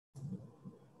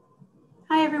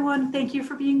Hi, everyone. Thank you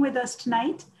for being with us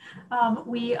tonight.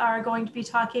 We are going to be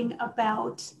talking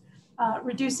about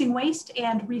reducing waste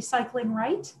and recycling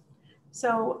right.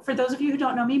 So for those of you who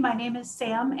don't know me, my name is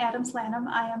Sam Adams-Lanham.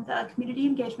 I am the Community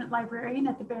Engagement Librarian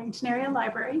at the Barrington Area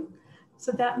Library.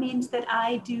 So that means that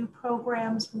I do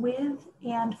programs with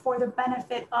and for the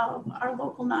benefit of our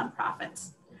local nonprofits.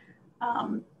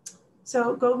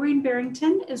 So Go Green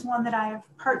Barrington is one that I have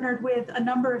partnered with a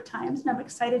number of times, and I'm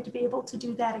excited to be able to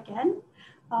do that again.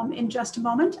 In just a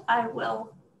moment, I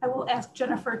will ask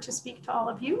Jennifer to speak to all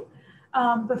of you.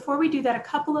 Before we do that, a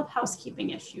couple of housekeeping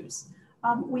issues.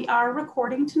 We are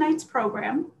recording tonight's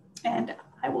program, and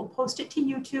I will post it to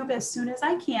YouTube as soon as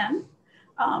I can.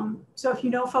 So if you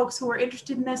know folks who are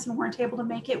interested in this and weren't able to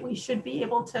make it, we should be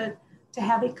able to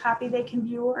have a copy they can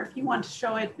view, or if you want to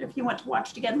show it, if you want to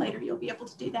watch it again later, you'll be able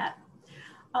to do that.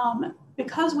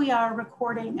 Because we are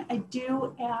recording, I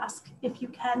do ask if you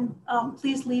can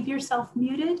please leave yourself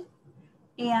muted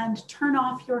and turn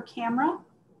off your camera.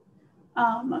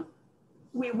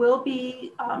 We will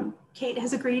be, Kate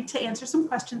has agreed to answer some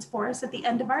questions for us at the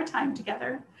end of our time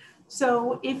together.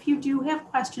 So if you do have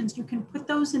questions, you can put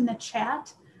those in the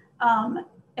chat,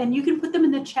 and you can put them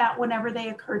in the chat whenever they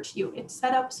occur to you. It's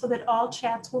set up so that all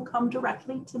chats will come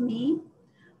directly to me.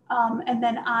 And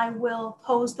then I will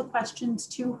pose the questions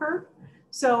to her.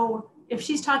 So if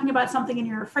she's talking about something and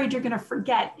you're afraid you're going to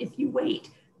forget if you wait,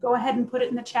 go ahead and put it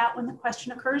in the chat when the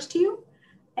question occurs to you.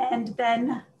 And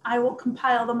then I will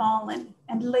compile them all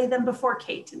and lay them before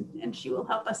Kate, and she will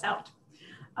help us out.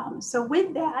 So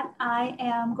with that, I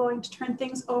am going to turn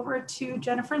things over to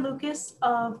Jennifer Lucas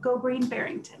of Go Green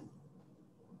Barrington.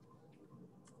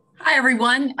 Hi,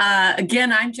 everyone.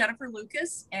 Again, I'm Jennifer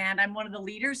Lucas, and I'm one of the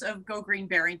leaders of Go Green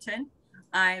Barrington.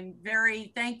 I'm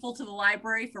very thankful to the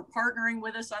library for partnering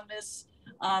with us on this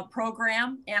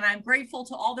program, and I'm grateful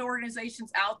to all the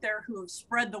organizations out there who have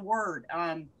spread the word.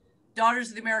 Daughters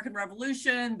of the American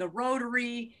Revolution, the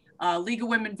Rotary, League of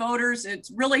Women Voters.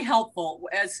 It's really helpful.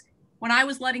 As when I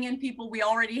was letting in people, we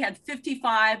already had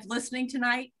 55 listening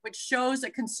tonight, which shows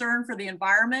a concern for the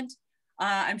environment.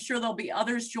 I'm sure there'll be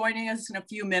others joining us in a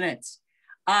few minutes.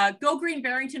 Go Green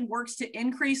Barrington works to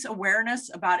increase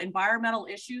awareness about environmental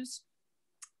issues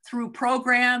through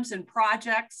programs and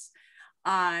projects.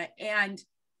 And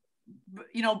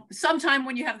you know, sometime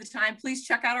when you have the time, please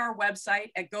check out our website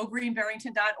at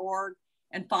gogreenbarrington.org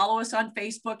and follow us on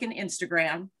Facebook and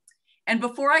Instagram. And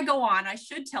before I go on, I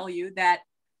should tell you that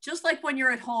just like when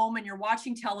you're at home and you're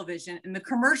watching television and the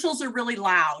commercials are really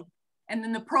loud and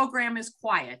then the program is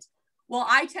quiet, well,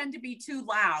 I tend to be too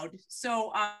loud.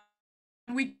 So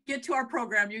when we get to our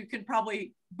program, you can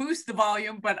probably boost the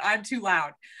volume, but I'm too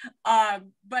loud.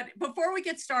 But before we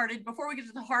get started, before we get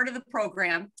to the heart of the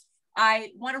program,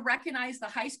 I want to recognize the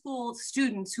high school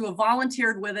students who have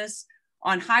volunteered with us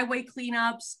on highway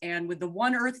cleanups and with the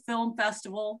One Earth Film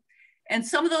Festival. And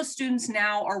some of those students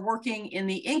now are working in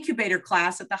the incubator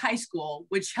class at the high school,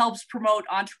 which helps promote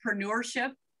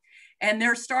entrepreneurship. And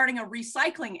they're starting a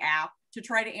recycling app to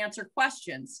try to answer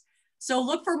questions. So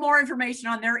look for more information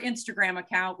on their Instagram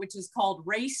account, which is called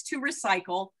Race to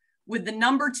Recycle, with the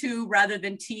number 2 rather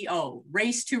than TO,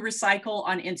 Race to Recycle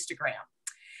on Instagram.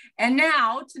 And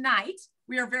now tonight,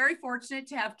 we are very fortunate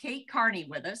to have Kate Carney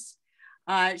with us.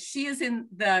 She is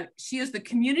the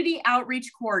Community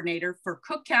Outreach Coordinator for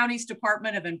Cook County's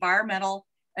Department of Environment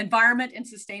and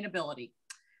Sustainability.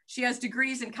 She has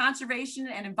degrees in conservation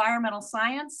and environmental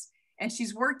science, and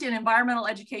she's worked in environmental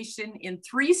education in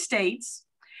 3 states.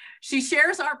 She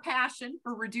shares our passion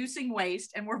for reducing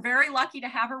waste, and we're very lucky to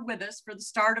have her with us for the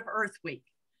start of Earth Week.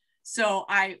 So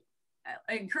I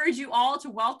encourage you all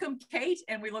to welcome Kate,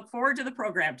 and we look forward to the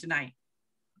program tonight.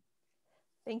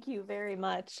 Thank you very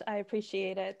much. I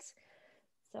appreciate it.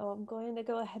 So I'm going to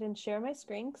go ahead and share my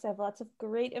screen because I have lots of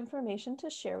great information to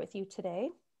share with you today.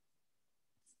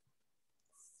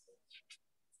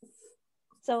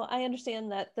 So I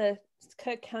understand that the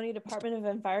Cook County Department of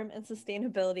Environment and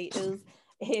Sustainability is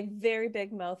a very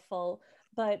big mouthful,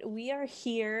 but we are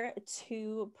here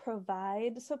to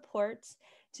provide support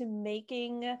to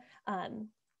making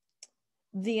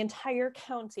the entire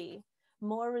county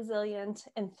more resilient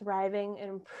and thriving and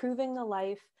improving the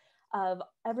life of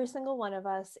every single one of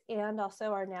us, and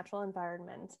also our natural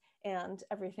environment and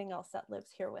everything else that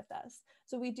lives here with us.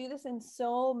 So we do this in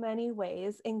so many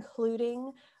ways,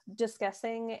 including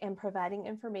discussing and providing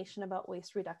information about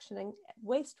waste reduction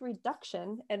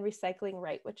and recycling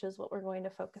right, which is what we're going to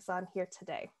focus on here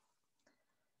today.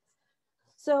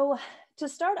 So to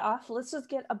start off, let's just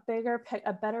get a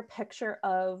better picture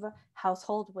of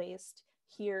household waste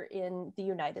here in the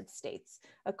United States.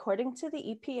 According to the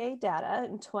EPA data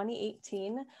in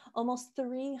 2018, almost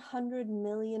 300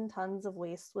 million tons of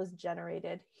waste was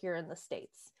generated here in the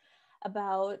States.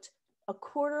 About a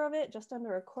quarter of it, just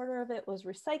under a quarter of it, was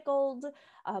recycled.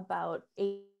 About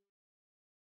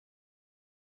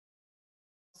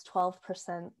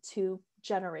 12% to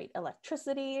generate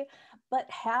electricity, but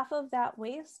half of that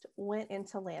waste went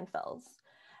into landfills.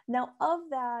 Now, of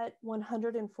that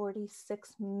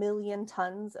 146 million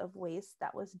tons of waste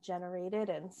that was generated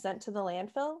and sent to the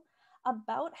landfill,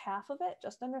 about half of it,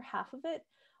 just under half of it,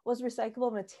 was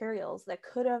recyclable materials that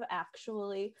could have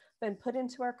actually been put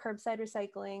into our curbside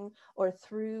recycling or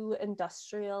through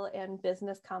industrial and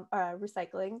business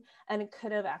recycling, and it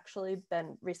could have actually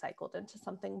been recycled into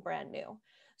something brand new.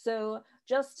 So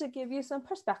just to give you some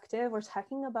perspective, we're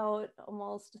talking about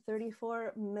almost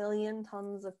 34 million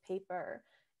tons of paper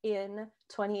in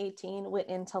 2018 went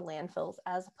into landfills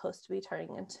as opposed to be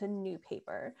turning into new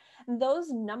paper. And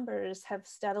those numbers have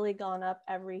steadily gone up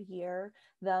every year.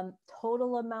 The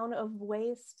total amount of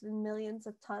waste in millions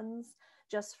of tons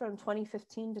just from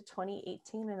 2015 to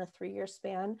 2018 in a 3-year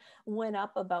span went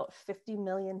up about 50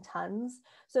 million tons.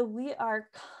 So we are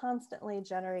constantly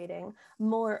generating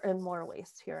more and more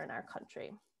waste here in our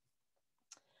country.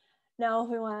 Now, if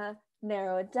we want to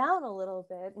narrow it down a little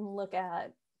bit and look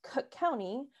at Cook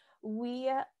County,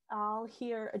 we all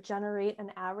here generate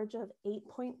an average of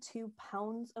 8.2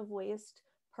 pounds of waste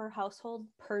per household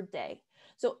per day.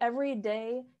 So every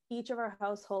day, each of our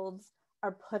households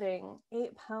are putting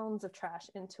 8 pounds of trash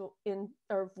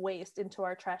or waste into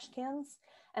our trash cans,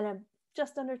 and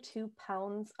just under 2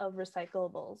 pounds of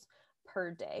recyclables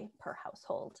per day per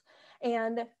household.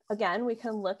 And again, we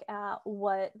can look at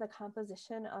what the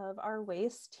composition of our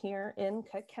waste here in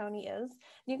Cook County is.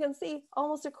 You can see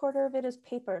almost a quarter of it is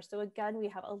paper. So again, we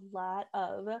have a lot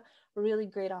of really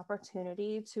great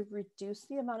opportunity to reduce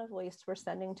the amount of waste we're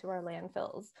sending to our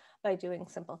landfills by doing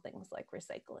simple things like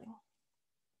recycling.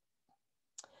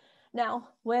 Now,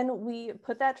 when we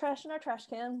put that trash in our trash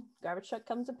can, garbage truck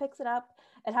comes and picks it up.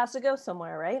 It has to go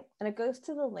somewhere, right? And it goes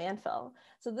to the landfill.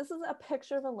 So this is a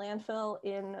picture of a landfill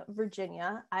in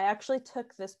Virginia. I actually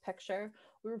took this picture.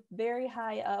 We were very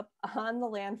high up on the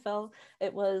landfill.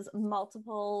 It was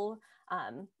multiple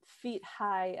feet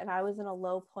high, and I was in a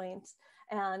low point,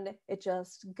 and it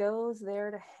just goes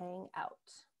there to hang out.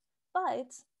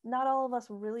 But not all of us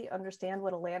really understand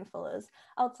what a landfill is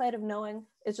outside of knowing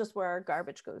it's just where our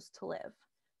garbage goes to live.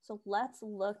 So let's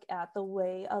look at the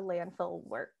way a landfill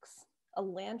works. A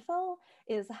landfill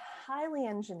is highly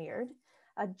engineered.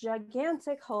 A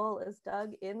gigantic hole is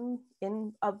dug in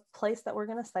a place that we're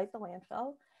going to site the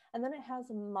landfill, and then it has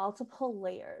multiple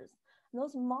layers. And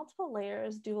those multiple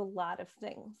layers do a lot of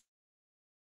things.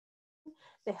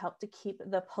 They help to keep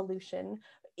the pollution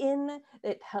in.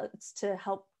 It helps to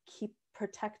help keep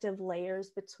protective layers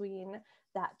between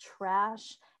that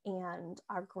trash and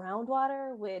our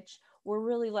groundwater, which we're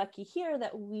really lucky here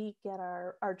that we get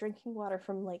our drinking water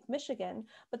from Lake Michigan,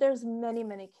 but there's many,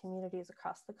 many communities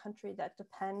across the country that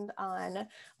depend on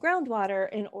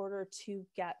groundwater in order to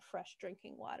get fresh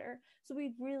drinking water. So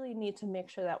we really need to make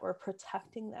sure that we're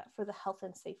protecting that for the health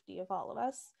and safety of all of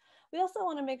us. We also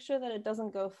want to make sure that it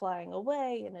doesn't go flying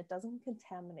away and it doesn't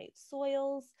contaminate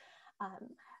soils.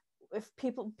 If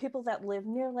people that live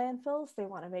near landfills, they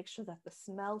want to make sure that the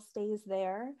smell stays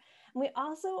there. And we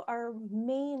also our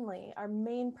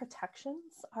main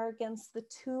protections are against the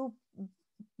two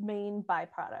main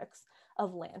byproducts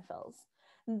of landfills.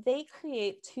 They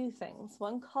create two things,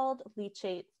 one called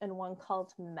leachate and one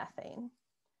called methane.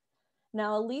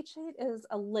 Now, a leachate is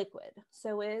a liquid.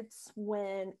 So it's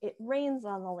when it rains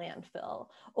on the landfill,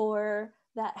 or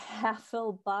that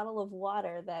half-filled bottle of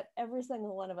water that every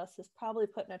single one of us has probably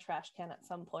put in a trash can at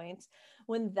some point,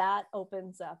 when that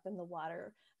opens up and the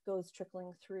water goes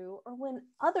trickling through, or when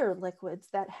other liquids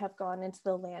that have gone into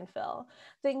the landfill,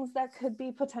 things that could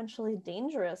be potentially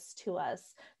dangerous to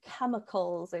us,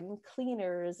 chemicals and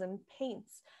cleaners and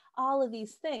paints, all of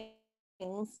these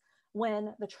things,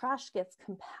 when the trash gets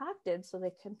compacted so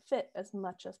they can fit as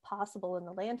much as possible in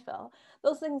the landfill,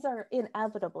 those things are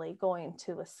inevitably going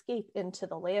to escape into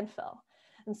the landfill.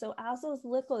 And so as those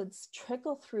liquids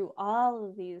trickle through all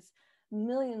of these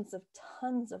millions of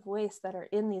tons of waste that are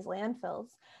in these landfills,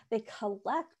 they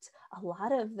collect a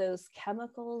lot of those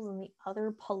chemicals and the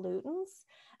other pollutants,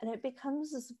 and it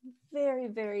becomes this very,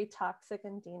 very toxic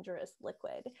and dangerous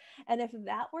liquid. And if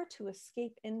that were to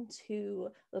escape into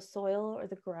the soil or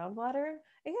the groundwater,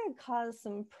 it could cause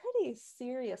some pretty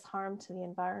serious harm to the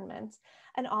environment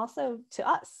and also to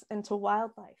us and to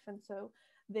wildlife. And so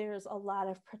there's a lot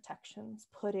of protections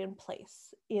put in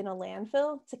place in a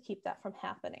landfill to keep that from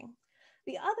happening.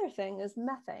 The other thing is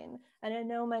methane. And I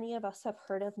know many of us have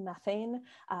heard of methane,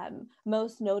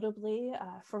 most notably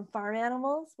from farm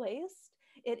animals waste.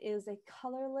 It is a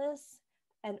colorless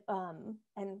and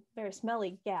very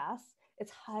smelly gas.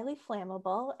 It's highly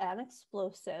flammable and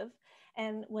explosive.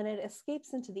 And when it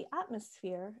escapes into the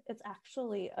atmosphere, it's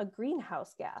actually a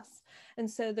greenhouse gas. And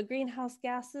so the greenhouse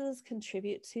gases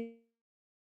contribute to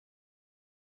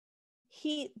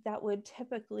heat that would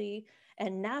typically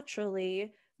and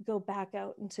naturally go back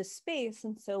out into space.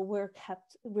 And so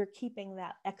we're keeping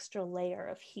that extra layer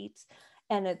of heat,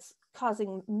 and it's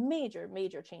causing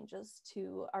major changes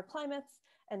to our climates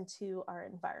and to our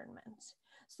environment.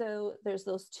 So there's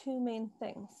those two main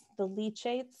things. The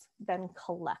leachate's then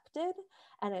collected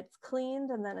and it's cleaned,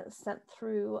 and then it's sent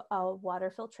through a water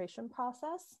filtration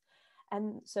process.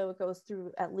 And so it goes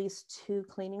through at least 2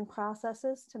 cleaning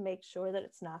processes to make sure that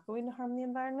it's not going to harm the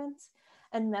environment.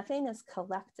 And methane is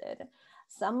collected.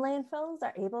 Some landfills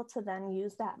are able to then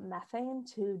use that methane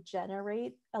to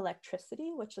generate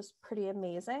electricity, which is pretty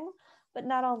amazing, but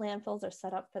not all landfills are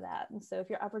set up for that. And so if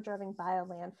you're ever driving by a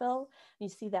landfill, you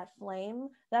see that flame,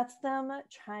 that's them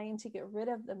trying to get rid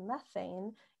of the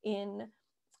methane in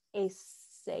a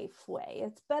safe way.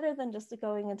 It's better than just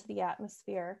going into the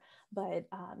atmosphere, but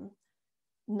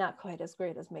not quite as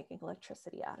great as making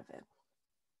electricity out of it.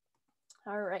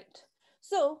 All right.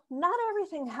 So not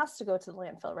everything has to go to the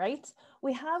landfill, right?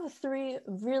 We have 3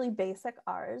 really basic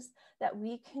R's that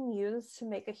we can use to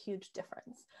make a huge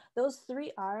difference. Those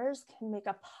 3 R's can make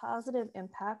a positive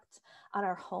impact on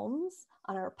our homes,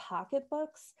 on our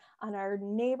pocketbooks, on our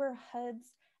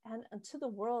neighborhoods, and to the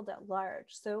world at large.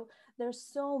 So there's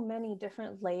so many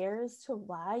different layers to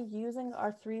why using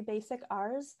our 3 basic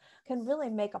R's can really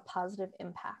make a positive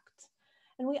impact.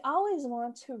 And we always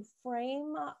want to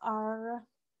frame our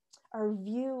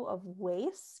view of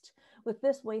waste with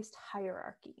this waste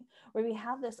hierarchy, where we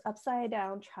have this upside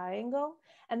down triangle,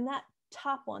 and that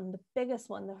top one, the biggest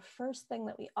one, the first thing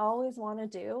that we always want to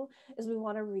do is we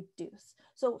want to reduce.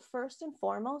 So first and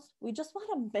foremost, we just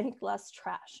want to make less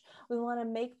trash. We want to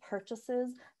make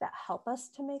purchases that help us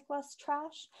to make less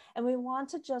trash, and we want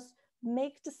to just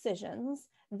make decisions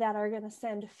that are going to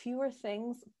send fewer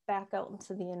things back out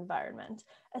into the environment,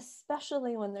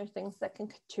 especially when they're things that can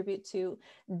contribute to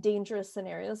dangerous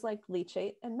scenarios like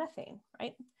leachate and methane,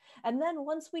 right? And then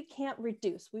once we can't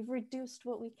reduce, we've reduced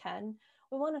what we can,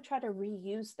 we want to try to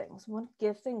reuse things. We want to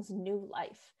give things new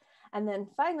life. And then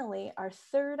finally, our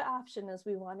third option is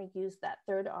we want to use that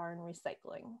third R in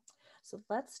recycling. So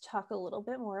let's talk a little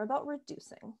bit more about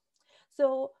reducing.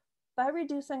 So by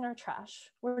reducing our trash,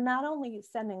 we're not only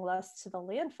sending less to the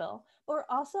landfill, but we're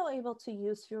also able to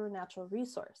use fewer natural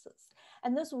resources.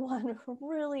 And this one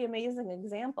really amazing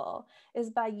example is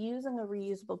by using a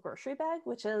reusable grocery bag,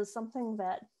 which is something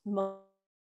that most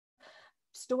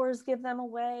stores give them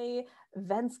away,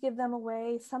 events give them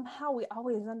away. Somehow we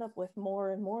always end up with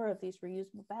more and more of these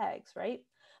reusable bags, right?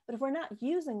 But if we're not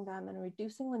using them and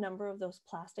reducing the number of those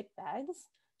plastic bags,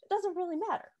 it doesn't really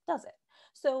matter, does it?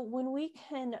 So when we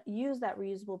can use that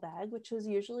reusable bag, which is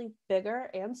usually bigger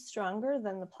and stronger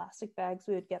than the plastic bags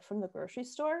we would get from the grocery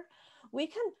store,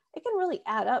 it can really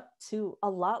add up to a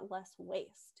lot less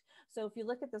waste. So if you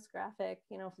look at this graphic,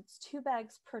 if it's 2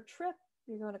 bags per trip,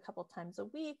 you're going a couple times a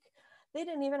week, they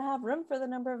didn't even have room for the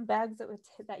number of bags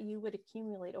that you would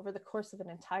accumulate over the course of an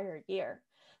entire year.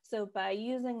 So by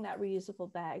using that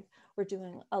reusable bag, we're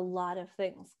doing a lot of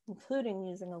things, including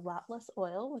using a lot less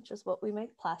oil, which is what we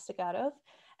make plastic out of,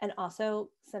 and also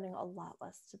sending a lot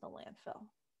less to the landfill.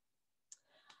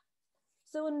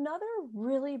 So another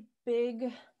really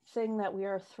big thing that we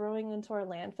are throwing into our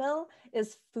landfill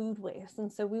is food waste.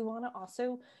 And so we want to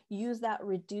also use that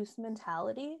reduce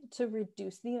mentality to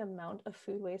reduce the amount of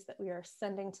food waste that we are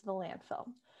sending to the landfill.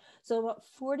 So about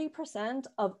 40%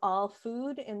 of all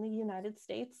food in the United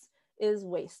States is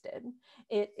wasted.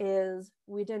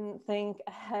 We didn't think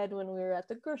ahead when we were at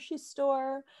the grocery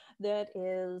store. That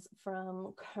is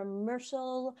from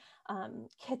commercial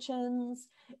kitchens.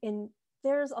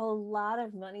 There's a lot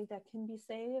of money that can be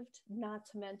saved, not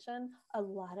to mention a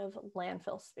lot of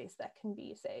landfill space that can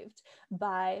be saved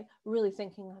by really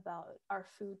thinking about our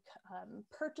food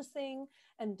purchasing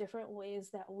and different ways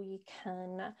that we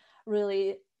can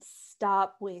really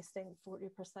stop wasting 40%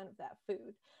 of that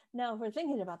food. Now, if we're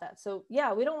thinking about that, so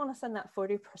yeah, we don't want to send that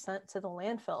 40% to the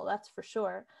landfill, that's for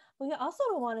sure. But we also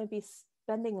don't want to be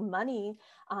spending money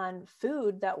on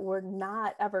food that we're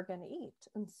not ever going to eat.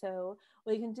 And so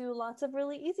we can do lots of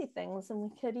really easy things. And we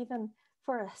could even,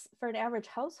 for an average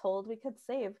household, we could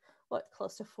save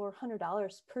close to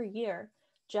 $400 per year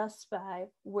just by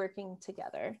working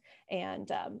together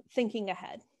and thinking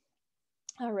ahead.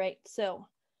 All right, so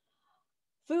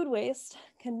food waste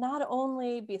can not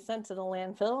only be sent to the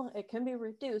landfill, it can be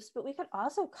reduced, but we could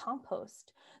also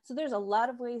compost. So there's a lot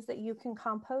of ways that you can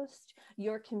compost.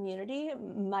 Your community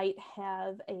might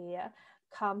have a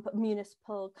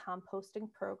municipal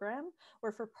composting program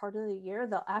where for part of the year,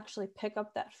 they'll actually pick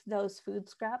up those food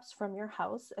scraps from your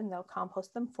house and they'll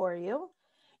compost them for you.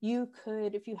 You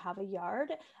could, if you have a yard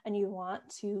and you want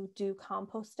to do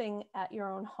composting at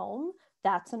your own home,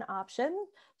 that's an option.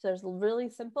 So there's really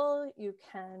simple, you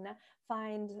can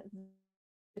find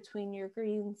between your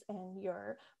greens and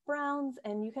your browns,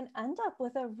 and you can end up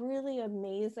with a really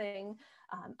amazing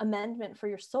amendment for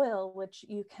your soil, which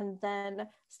you can then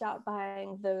stop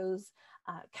buying those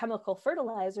chemical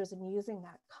fertilizers and using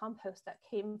that compost that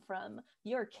came from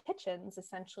your kitchens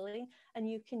essentially, and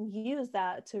you can use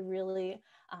that to really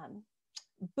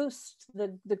boost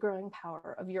the growing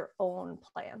power of your own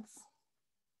plants.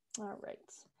 All right.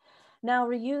 Now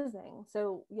reusing.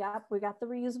 So yeah, we got the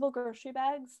reusable grocery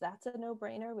bags. That's a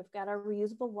no-brainer. We've got our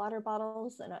reusable water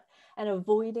bottles and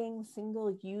avoiding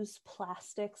single-use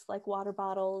plastics like water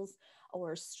bottles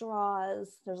or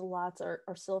straws. There's lots, or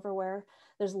silverware.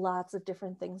 There's lots of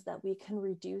different things that we can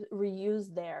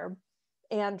reuse there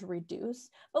and reduce,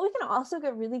 but we can also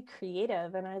get really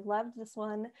creative. And I loved this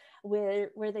one where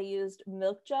they used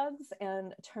milk jugs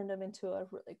and turned them into a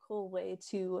really cool way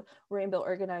to rainbow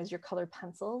organize your colored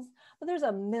pencils. But there's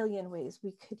a million ways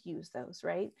we could use those,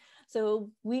 right? So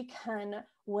we can,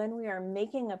 when we are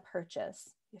making a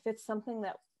purchase, if it's something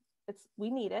that we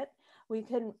need it, we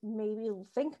can maybe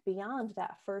think beyond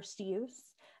that first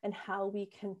use and how we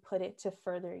can put it to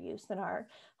further use in our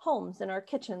homes, in our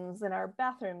kitchens, in our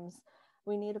bathrooms.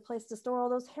 We need a place to store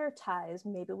all those hair ties.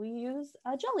 Maybe we use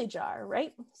a jelly jar,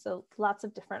 right? So lots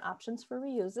of different options for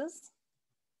reuses.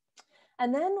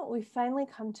 And then we finally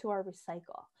come to our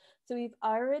recycle. So we've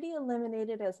already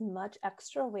eliminated as much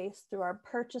extra waste through our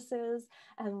purchases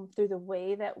and through the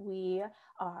way that we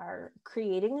are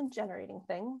creating and generating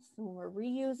things. And we're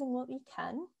reusing what we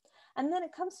can. And then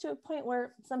it comes to a point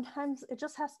where sometimes it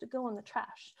just has to go in the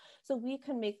trash. So we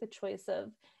can make the choice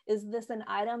of, is this an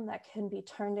item that can be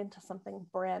turned into something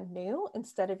brand new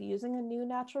instead of using a new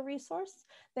natural resource?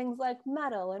 Things like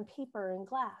metal and paper and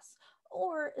glass.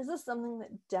 Or is this something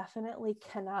that definitely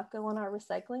cannot go in our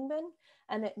recycling bin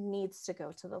and it needs to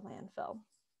go to the landfill?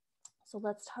 So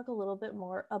let's talk a little bit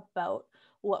more about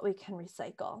what we can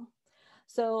recycle.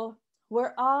 So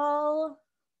we're all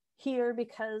here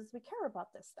because we care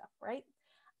about this stuff, right?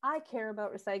 I care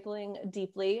about recycling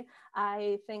deeply.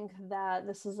 I think that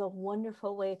this is a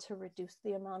wonderful way to reduce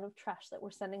the amount of trash that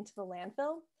we're sending to the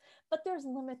landfill, but there's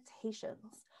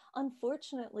limitations.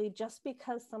 Unfortunately, just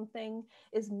because something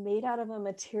is made out of a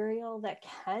material that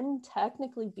can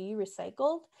technically be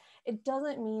recycled, it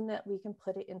doesn't mean that we can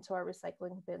put it into our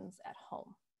recycling bins at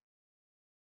home.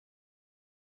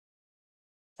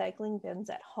 Recycling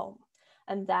bins at home.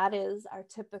 And that is our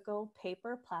typical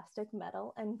paper, plastic,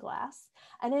 metal, and glass.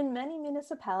 And in many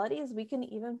municipalities, we can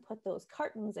even put those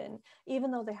cartons in,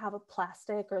 even though they have a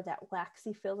plastic or that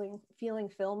waxy feeling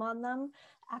film on them,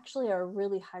 actually are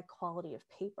really high quality of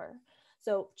paper.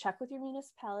 So check with your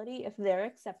municipality if they're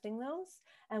accepting those.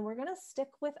 And we're gonna stick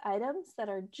with items that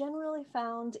are generally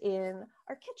found in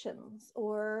our kitchens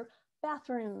or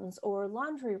bathrooms or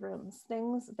laundry rooms,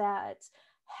 things that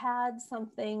had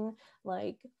something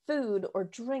like food or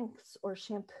drinks or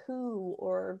shampoo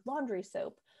or laundry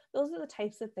soap. Those are the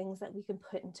types of things that we can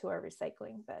put into our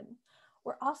recycling bin.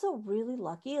 We're also really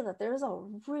lucky that there's a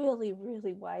really,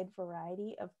 really wide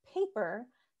variety of paper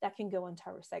that can go into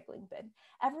our recycling bin.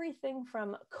 Everything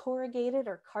from corrugated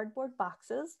or cardboard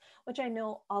boxes, which I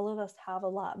know all of us have a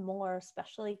lot more,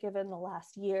 especially given the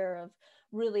last year of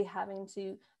really having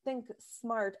to think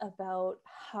smart about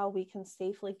how we can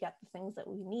safely get the things that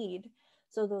we need.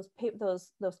 So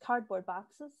those cardboard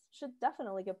boxes should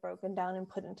definitely get broken down and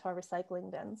put into our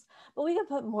recycling bins. But we can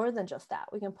put more than just that.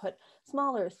 We can put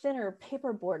smaller, thinner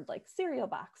paperboard like cereal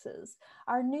boxes,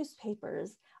 our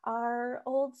newspapers, our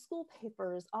old school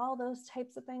papers, all those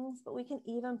types of things. But we can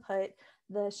even put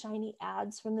the shiny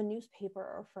ads from the newspaper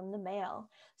or from the mail.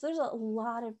 So there's a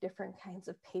lot of different kinds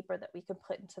of paper that we can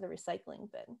put into the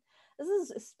recycling bin. This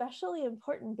is especially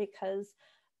important because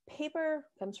paper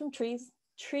comes from trees.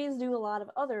 Trees do a lot of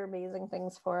other amazing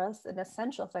things for us and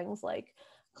essential things like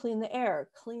clean the air,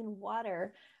 clean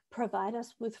water, provide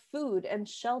us with food and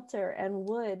shelter and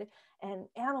wood and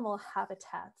animal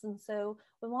habitats. And so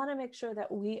we want to make sure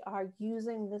that we are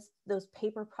using those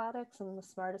paper products in the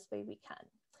smartest way we can.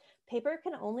 Paper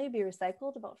can only be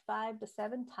recycled about 5 to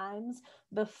 7 times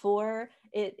before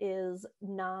it is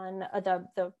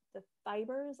the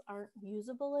fibers aren't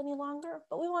usable any longer,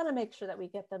 but we want to make sure that we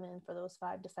get them in for those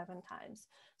 5 to 7 times.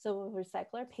 So we'll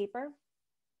recycle our paper.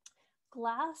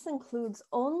 Glass includes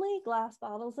only glass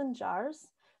bottles and jars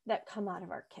that come out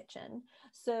of our kitchen.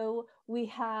 So we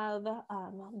have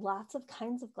lots of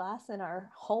kinds of glass in our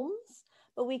homes,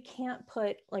 but we can't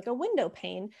put like a window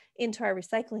pane into our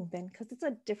recycling bin because it's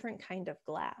a different kind of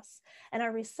glass. And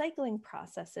our recycling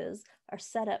processes are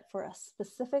set up for a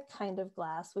specific kind of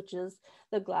glass, which is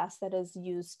the glass that is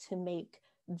used to make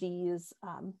these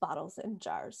bottles and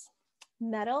jars.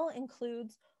 Metal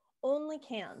includes only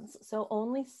cans, so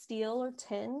only steel or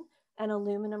tin and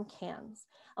aluminum cans.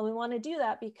 And we want to do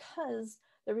that because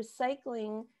the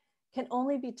recycling can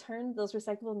only be turned, those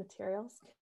recyclable materials,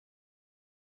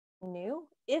 new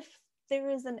if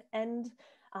there is an end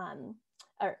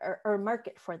or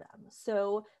market for them.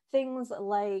 So things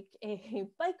like a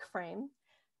bike frame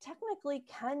technically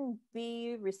can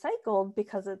be recycled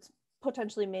because it's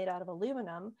potentially made out of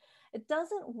aluminum. It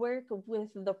doesn't work with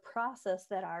the process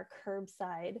that our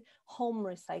curbside home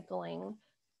recycling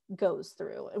goes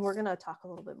through. And we're going to talk a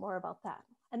little bit more about that.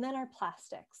 And then our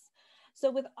plastics. So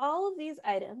with all of these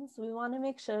items, we want to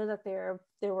make sure that there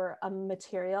were a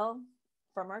material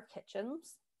from our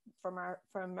kitchens, from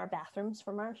our bathrooms,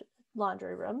 from our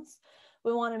laundry rooms.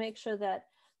 We want to make sure that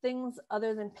things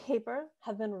other than paper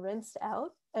have been rinsed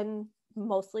out and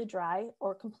mostly dry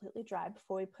or completely dry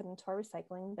before we put into our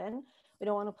recycling bin. We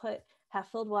don't want to put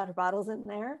half-filled water bottles in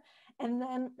there. And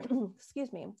then,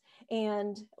 excuse me,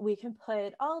 and we can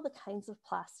put all the kinds of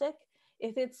plastic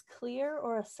if it's clear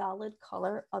or a solid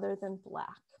color other than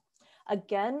black.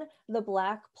 Again, the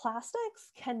black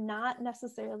plastics cannot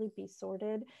necessarily be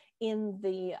sorted in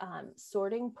the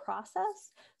sorting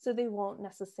process, so they won't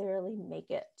necessarily make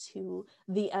it to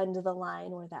the end of the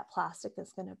line where that plastic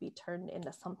is going to be turned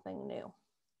into something new.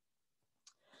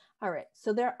 All right,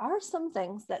 so there are some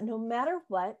things that no matter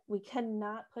what, we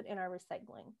cannot put in our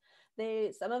recycling.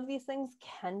 Some of these things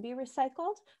can be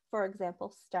recycled. For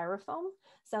example, styrofoam.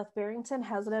 South Barrington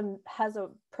has a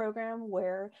program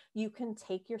where you can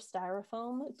take your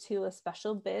styrofoam to a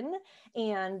special bin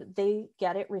and they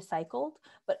get it recycled.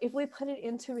 But if we put it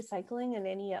into recycling and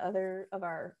any other of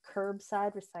our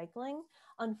curbside recycling,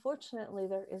 unfortunately,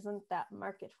 there isn't that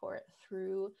market for it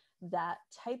through that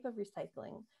type of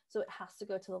recycling. So it has to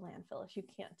go to the landfill if you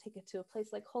can't take it to a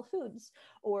place like Whole Foods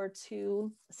or to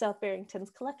South Barrington's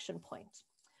collection point.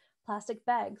 Plastic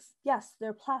bags, yes,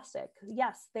 they're plastic.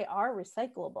 Yes, they are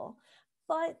recyclable,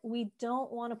 but we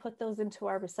don't want to put those into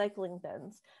our recycling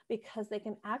bins because they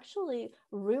can actually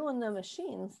ruin the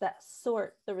machines that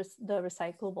sort the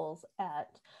recyclables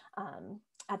at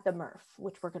the MRF,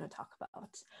 which we're going to talk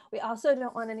about. We also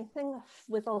don't want anything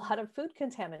with a lot of food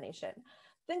contamination.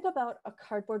 Think about a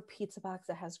cardboard pizza box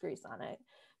that has grease on it.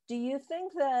 Do you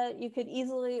think that you could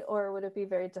easily, or would it be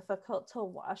very difficult to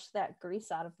wash that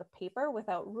grease out of the paper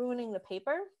without ruining the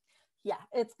paper? Yeah,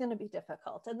 it's going to be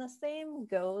difficult. And the same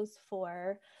goes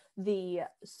for the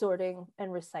sorting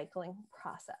and recycling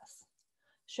process.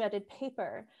 Shredded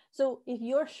paper. So if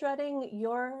you're shredding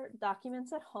your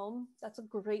documents at home, that's a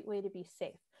great way to be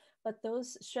safe. But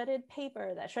that shredded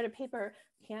paper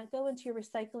can't go into your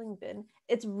recycling bin.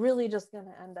 It's really just going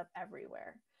to end up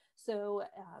everywhere. So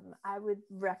I would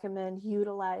recommend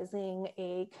utilizing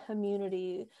a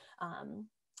community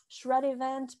shred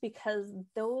event because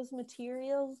those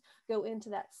materials go into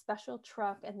that special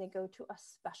truck and they go to a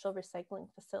special recycling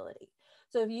facility.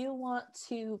 So if you want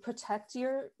to protect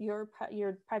your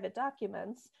private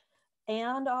documents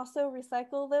and also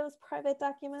recycle those private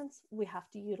documents, we have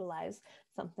to utilize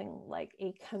something like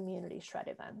a community shred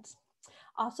event.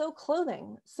 Also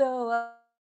clothing. So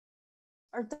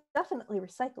are definitely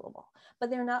recyclable, but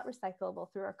they're not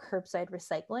recyclable through our curbside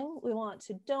recycling. We want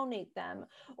to donate them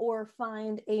or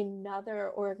find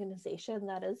another organization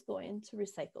that is going to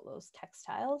recycle those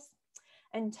textiles.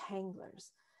 And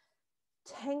tanglers.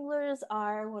 Tanglers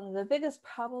are one of the biggest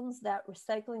problems that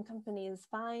recycling companies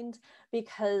find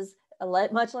because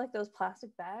much like those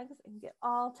plastic bags, it can get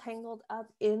all tangled up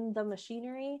in the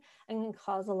machinery and can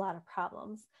cause a lot of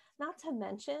problems. Not to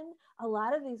mention, a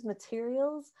lot of these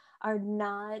materials are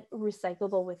not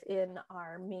recyclable within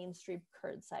our mainstream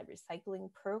curbside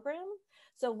recycling program.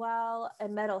 So while a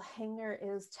metal hanger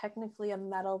is technically a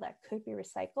metal that could be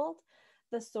recycled,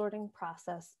 the sorting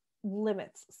process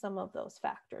limits some of those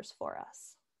factors for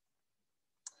us.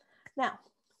 Now,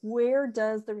 where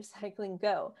does the recycling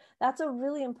go? That's a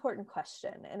really important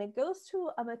question. And it goes to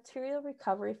a material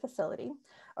recovery facility,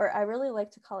 or I really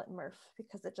like to call it MRF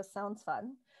because it just sounds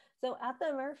fun. So at the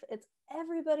MRF, it's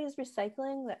everybody's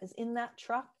recycling that is in that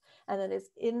truck and that is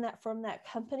in that from that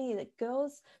company that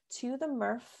goes to the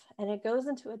MRF, and it goes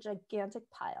into a gigantic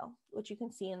pile, which you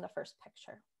can see in the first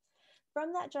picture.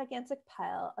 From that gigantic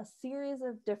pile, a series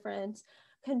of different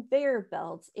conveyor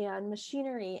belts and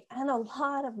machinery and a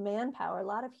lot of manpower, a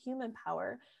lot of human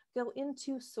power go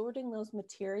into sorting those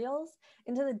materials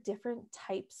into the different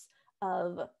types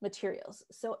of materials.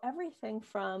 So everything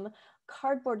from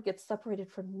cardboard gets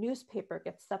separated from newspaper,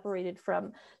 gets separated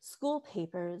from school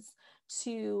papers,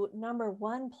 to number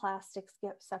 1 plastics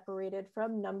get separated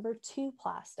from number 2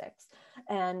 plastics,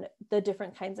 and the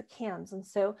different kinds of cans. And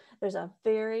so there's a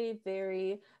very,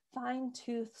 very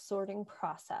fine-tooth sorting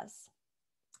process.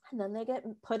 And then they get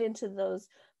put into those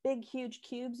big, huge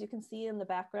cubes you can see in the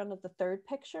background of the third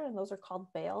picture, and those are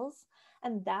called bales.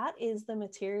 And that is the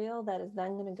material that is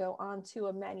then going to go on to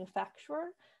a manufacturer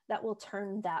that will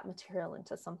turn that material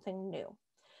into something new.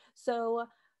 So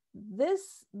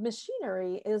this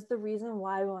machinery is the reason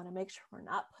why we want to make sure we're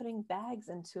not putting bags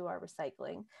into our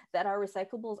recycling, that our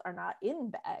recyclables are not in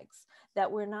bags,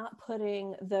 that we're not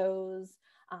putting those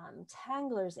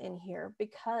tanglers in here,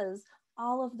 because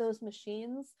all of those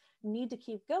machines need to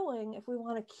keep going if we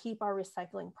want to keep our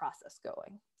recycling process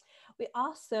going. We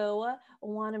also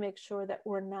want to make sure that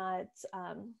we're not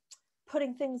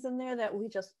putting things in there that we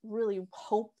just really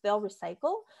hope they'll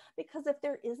recycle, because if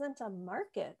there isn't a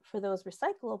market for those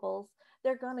recyclables,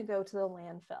 they're going to go to the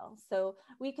landfill. So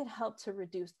we can help to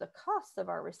reduce the costs of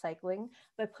our recycling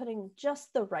by putting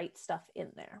just the right stuff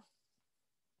in there.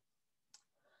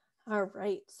 All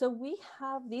right, so we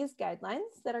have these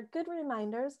guidelines that are good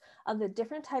reminders of the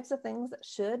different types of things that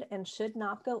should and should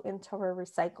not go into our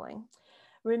recycling.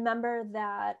 Remember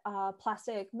that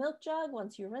plastic milk jug,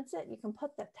 once you rinse it, you can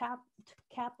put the cap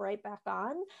right back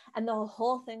on and the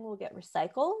whole thing will get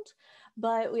recycled.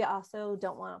 But we also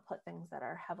don't want to put things that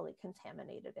are heavily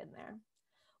contaminated in there.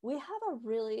 We have a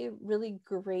really, really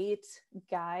great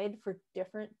guide for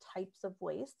different types of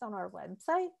waste on our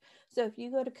website. So if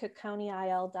you go to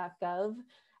cookcountyil.gov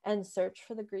and search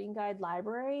for the Green Guide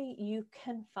Library, you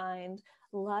can find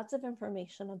lots of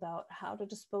information about how to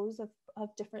dispose of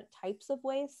different types of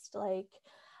waste. Like,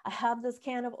 I have this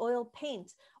can of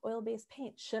oil-based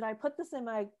paint. Should I put this in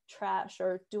my trash,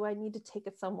 or do I need to take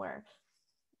it somewhere?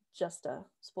 Just a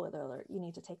spoiler alert, you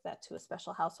need to take that to a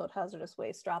special household hazardous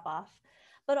waste drop-off.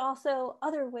 But also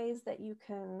other ways that you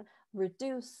can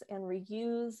reduce and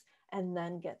reuse and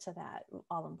then get to that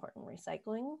all-important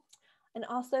recycling. And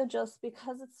also, just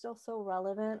because it's still so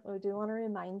relevant, we do want to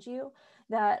remind you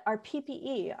that our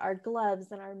PPE, our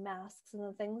gloves and our masks and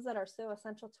the things that are so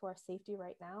essential to our safety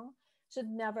right now should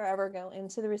never ever go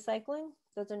into the recycling.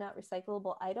 Those are not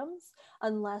recyclable items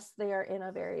unless they are in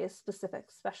a very specific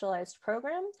specialized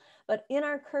program. But in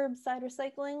our curbside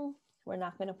recycling, we're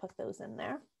not going to put those in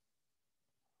there.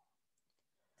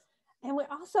 And we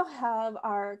also have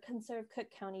our Conserve Cook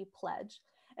County Pledge.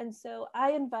 And so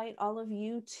I invite all of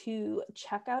you to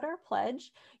check out our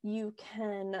pledge. You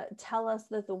can tell us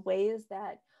that the ways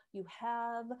that you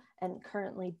have and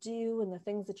currently do and the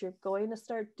things that you're going to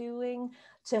start doing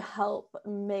to help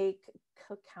make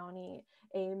Cook County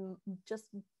a just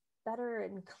better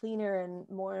and cleaner and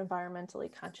more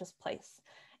environmentally conscious place.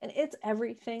 And it's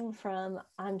everything from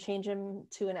I'm changing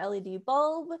to an LED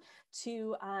bulb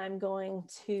to I'm going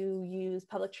to use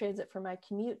public transit for my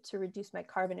commute to reduce my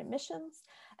carbon emissions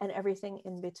and everything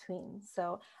in between.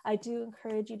 So I do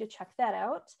encourage you to check that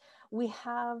out. We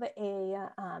have a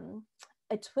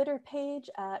Twitter page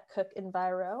at Cook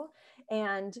Enviro,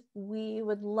 and we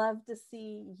would love to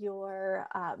see your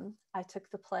I took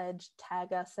the pledge,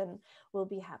 tag us, and we'll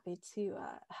be happy to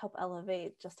help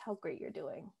elevate just how great you're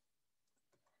doing.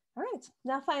 All right,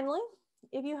 now finally,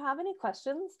 if you have any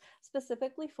questions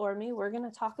specifically for me, we're going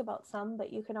to talk about some,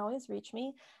 but you can always reach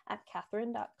me at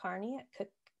catherine.carney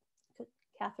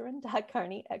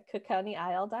at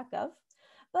cookcountyil.gov.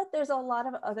 But there's a lot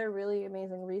of other really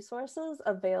amazing resources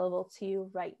available to you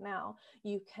right now.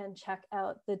 You can check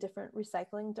out the different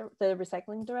recycling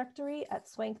directory at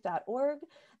swank.org.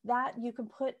 That you can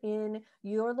put in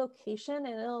your location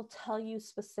and it'll tell you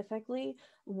specifically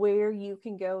where you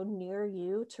can go near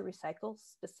you to recycle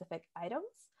specific items.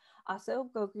 Also,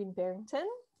 Go Green Barrington,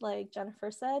 like Jennifer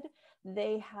said,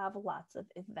 they have lots of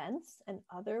events and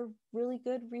other really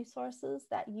good resources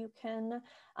that you can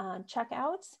check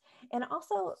out. And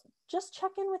also just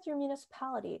check in with your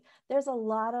municipality. There's a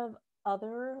lot of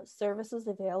other services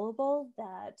available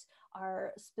that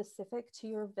are specific to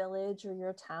your village or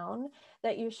your town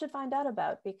that you should find out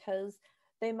about, because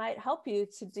they might help you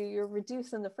to do your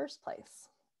reduce in the first place.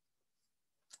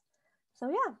 So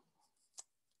yeah,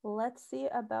 let's see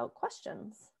about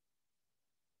questions.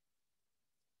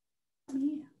 Let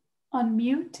me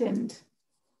unmute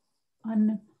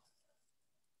and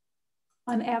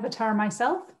unavatar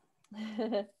myself.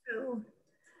 So,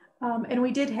 and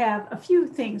we did have a few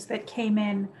things that came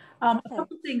in. A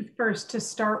couple things first to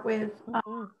start with.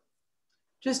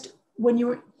 Just when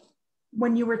you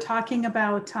were talking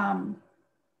about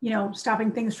you know,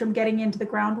 stopping things from getting into the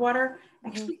groundwater,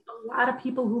 actually a lot of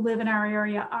people who live in our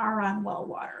area are on well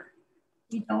water.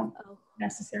 We don't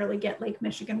necessarily get Lake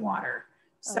Michigan water.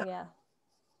 So,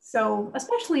 so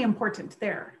especially important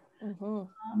there.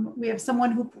 We have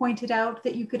someone who pointed out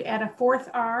that you could add a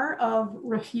 4th R of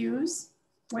refuse.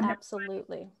 When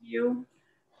absolutely. You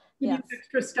need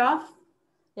extra stuff.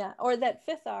 Yeah, or that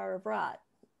 5th R of rot.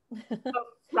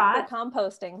 Rot. For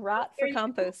composting, rot for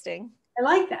composting. I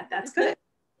like that, that's good.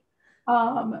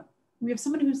 We have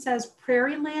someone who says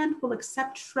PrairieLand will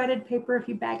accept shredded paper if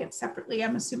you bag it separately.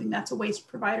 I'm assuming that's a waste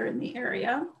provider in the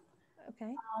area.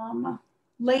 Okay.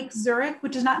 Lake Zurich,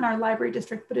 which is not in our library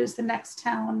district, but is the next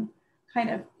town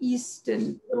kind of east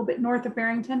and a little bit north of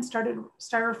Barrington, started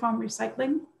styrofoam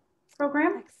recycling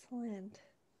program. Excellent.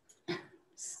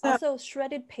 So, also,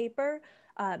 shredded paper,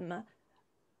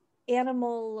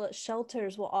 animal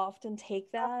shelters will often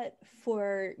take that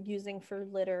for using for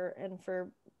litter and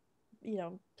for, you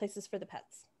know, places for the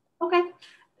pets. Okay.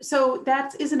 So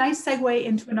that is a nice segue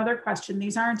into another question.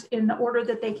 These aren't in the order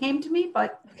that they came to me,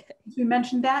 but you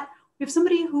mentioned that. We have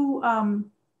somebody who,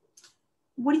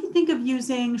 what do you think of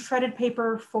using shredded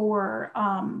paper for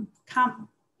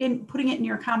putting it in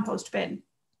your compost bin?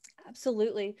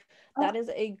 Absolutely. That is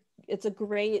it's a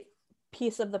great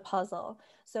piece of the puzzle.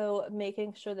 So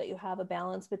making sure that you have a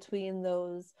balance between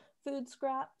those food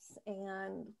scraps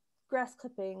and grass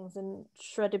clippings and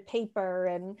shredded paper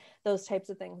and those types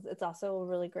of things. It's also a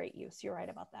really great use. You're right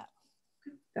about that.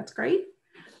 That's great.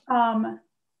 I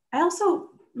also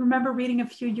remember reading a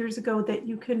few years ago that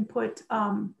you can put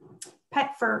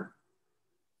pet fur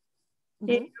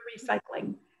in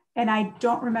recycling. And I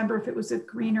don't remember if it was a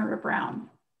green or a brown.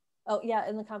 Oh yeah,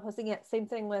 in the composting, yeah, same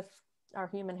thing with our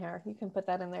human hair. You can put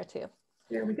that in there too.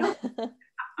 There we go.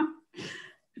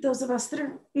 Those of us that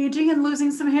are aging and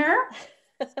losing some hair.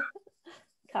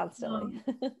 Constantly.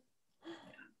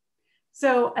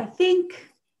 So I think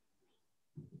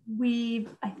we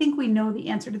know the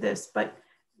answer to this, but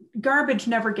garbage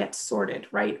never gets sorted,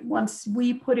 right? Once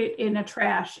we put it in a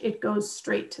trash, it goes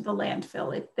straight to the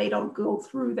landfill. They don't go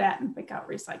through that and pick out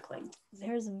recycling.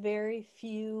 There's very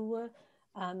few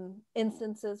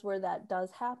instances where that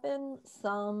does happen.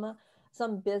 Some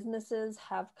businesses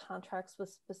have contracts with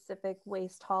specific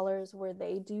waste haulers where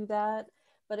they do that,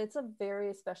 but it's a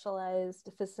very specialized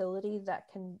facility that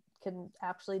can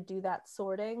actually do that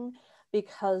sorting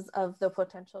because of the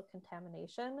potential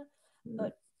contamination.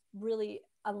 But really,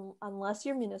 unless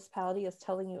your municipality is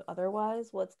telling you otherwise,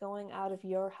 what's going out of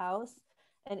your house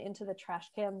and into the trash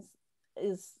cans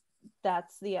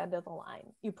that's the end of the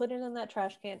line. You put it in that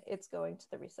trash can, it's going to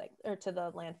the to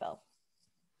the landfill.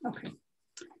 Okay.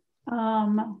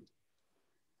 And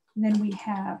then we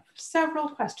have several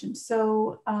questions.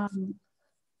 So,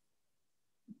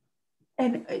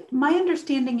 and my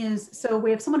understanding is, so we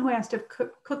have someone who asked if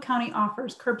Cook County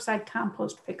offers curbside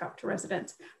compost pickup to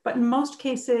residents, but in most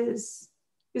cases,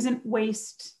 isn't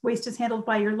waste is handled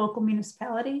by your local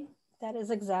municipality? That is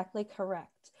exactly correct.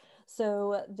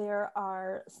 So there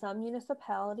are some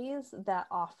municipalities that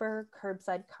offer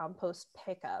curbside compost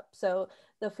pickup. So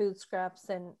the food scraps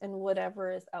and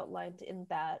whatever is outlined in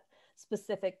that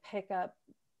specific pickup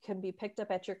can be picked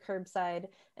up at your curbside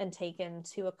and taken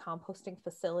to a composting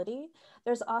facility.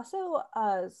 There's also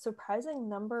a surprising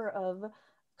number of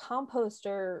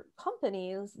composter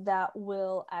companies that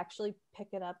will actually pick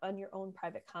it up on your own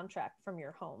private contract from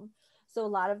your home. So a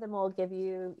lot of them will give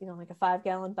you, like a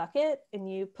 5-gallon bucket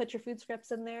and you put your food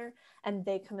scraps in there and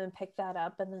they come and pick that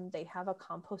up. And then they have a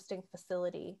composting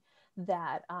facility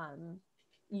that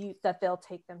that they'll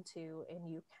take them to, and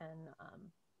you can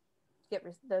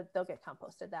they'll get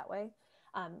composted that way.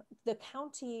 The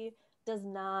county does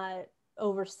not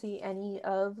oversee any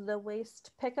of the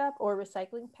waste pickup or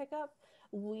recycling pickup.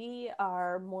 We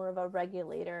are more of a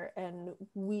regulator and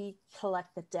we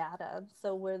collect the data.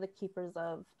 So we're the keepers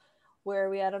of where are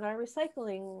we at on our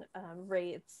recycling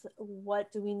rates?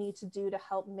 What do we need to do to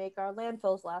help make our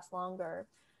landfills last longer?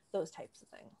 Those types of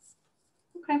things.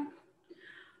 Okay.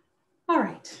 All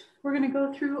right, we're going to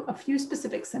go through a few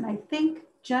specifics, and I think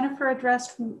Jennifer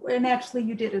addressed, and actually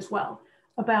you did as well,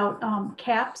 about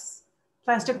caps,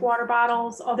 plastic water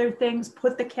bottles, other things.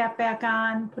 Put the cap back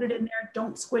on, put it in there,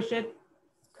 don't squish it,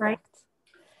 right?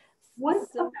 What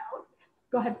about,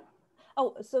 go ahead.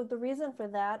 Oh, so the reason for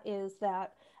that is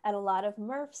that at a lot of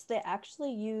MRFs, they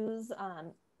actually use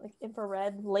like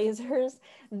infrared lasers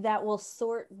that will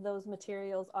sort those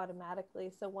materials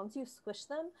automatically. So once you squish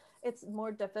them, it's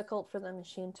more difficult for the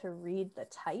machine to read the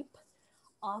type.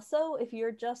 Also, if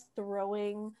you're just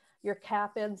throwing your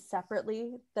cap in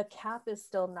separately, the cap is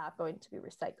still not going to be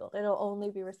recycled. It'll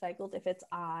only be recycled if it's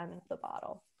on the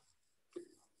bottle.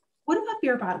 What about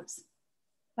beer bottles?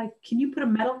 Like, can you put a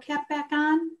metal cap back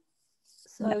on?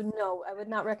 So no, I would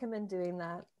not recommend doing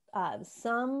that.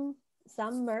 Some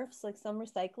MRFs, like some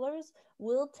recyclers,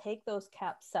 will take those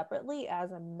caps separately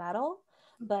as a metal,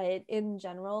 but in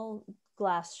general,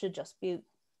 glass should just be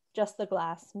just the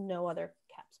glass, no other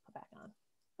caps put back on.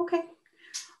 Okay.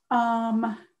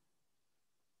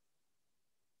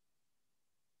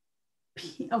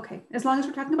 Okay, as long as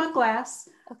we're talking about glass.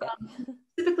 Okay.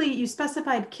 Specifically, you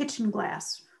specified kitchen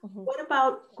glass. What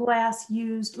about glass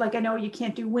used, like I know you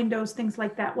can't do windows, things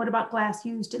like that. What about glass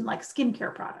used in like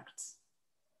skincare products?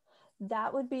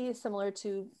 That would be similar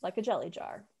to like a jelly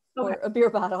jar or a beer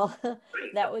bottle.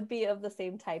 That would be of the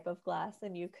same type of glass.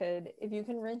 And you could, if you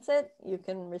can rinse it, you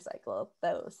can recycle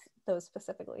those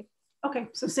specifically. Okay,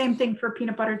 so same thing for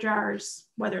peanut butter jars,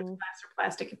 whether it's glass or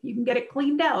plastic. If you can get it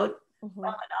cleaned out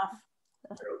well enough,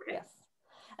 they're okay. Yes.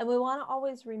 And we want to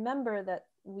always remember that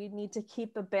we need to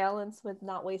keep a balance with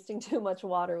not wasting too much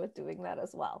water with doing that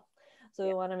as well. So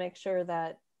we want to make sure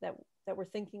that we're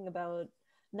thinking about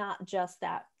not just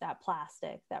that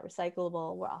plastic, that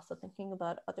recyclable. We're also thinking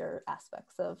about other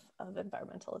aspects of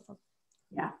environmentalism.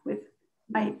 Yeah, with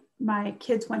my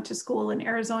kids went to school in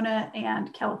Arizona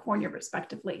and California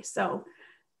respectively, so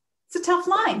it's a tough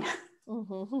line.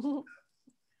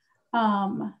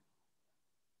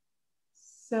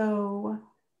 So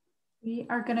we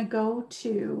are going to go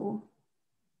to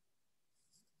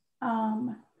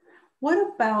what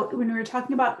about when we were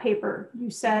talking about paper?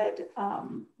 You said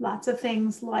lots of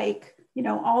things like, you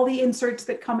know, all the inserts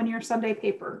that come in your Sunday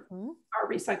paper are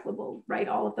recyclable, right?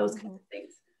 All of those kinds of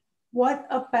things. What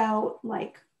about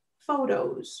like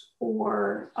photos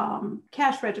or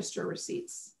cash register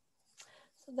receipts?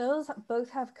 So those both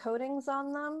have coatings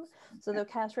on them. So the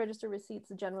cash register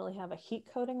receipts generally have a heat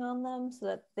coating on them so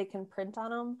that they can print on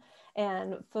them.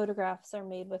 And photographs are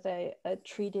made with a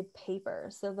treated paper.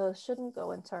 So those shouldn't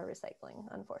go into our recycling,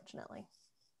 unfortunately.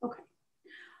 Okay.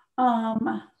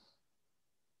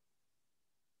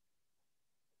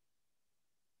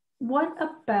 What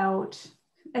about,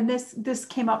 and this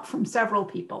came up from several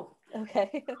people.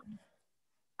 Okay.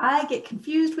 I get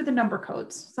confused with the number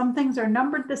codes. Some things are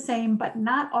numbered the same, but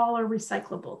not all are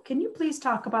recyclable. Can you please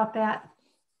talk about that?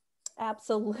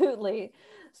 Absolutely.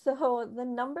 So the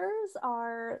numbers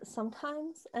are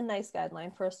sometimes a nice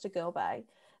guideline for us to go by,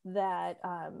 that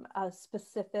a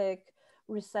specific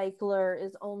recycler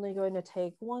is only going to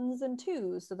take 1s and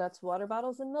 2s. So that's water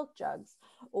bottles and milk jugs,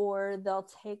 or they'll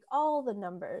take all the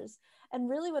numbers. And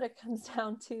really what it comes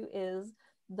down to is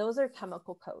those are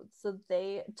chemical codes. So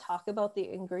they talk about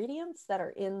the ingredients that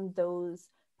are in those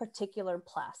particular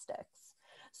plastics.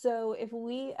 So if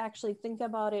we actually think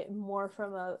about it more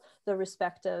from the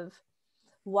respect of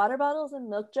water bottles and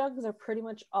milk jugs are pretty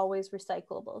much always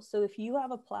recyclable. So if you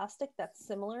have a plastic that's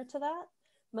similar to that,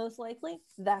 most likely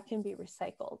that can be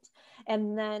recycled.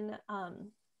 And then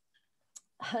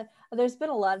there's been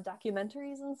a lot of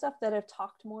documentaries and stuff that have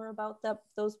talked more about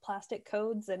those plastic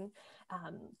codes. And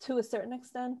to a certain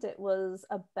extent, it was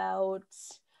about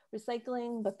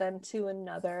recycling, but then to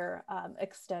another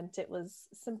extent, it was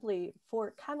simply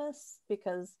for chemists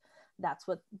because that's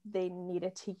what they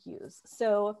needed to use.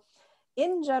 So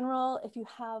in general, if you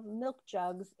have milk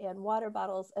jugs and water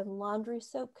bottles and laundry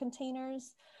soap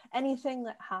containers, anything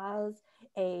that has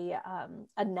a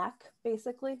neck,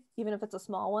 basically, even if it's a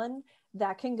small one,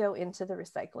 that can go into the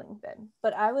recycling bin.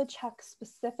 But I would check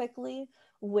specifically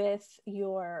with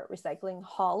your recycling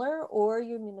hauler or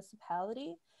your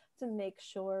municipality to make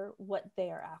sure what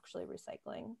they are actually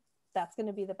recycling. That's going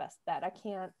to be the best bet. I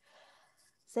can't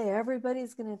say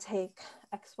everybody's going to take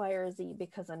X, Y, or Z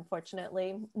because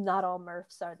unfortunately, not all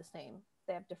MRFs are the same.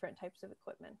 They have different types of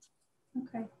equipment.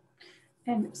 Okay.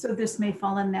 And so this may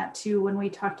fall in that too. When we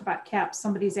talked about caps,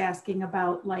 somebody's asking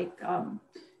about like,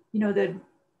 you know,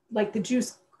 the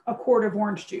juice, a quart of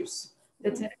orange juice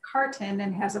that's in a carton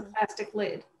and has a plastic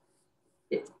lid.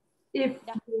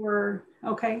 You're,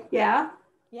 okay, yeah.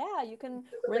 Yeah, you can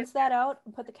rinse that out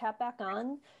and put the cap back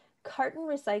on. carton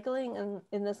recycling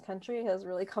in this country has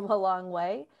really come a long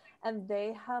way, and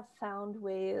they have found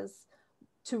ways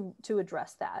to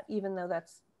address that, even though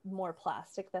that's more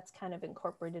plastic that's kind of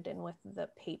incorporated in with the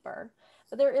paper.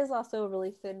 But there is also a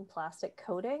really thin plastic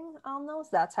coating on those.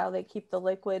 That's how they keep the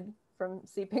liquid from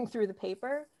seeping through the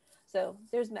paper. So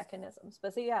there's mechanisms.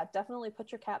 But so yeah, definitely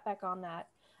put your cap back on that.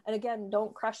 And again,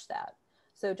 don't crush that.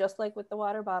 So just like with the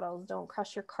water bottles, don't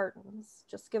crush your cartons.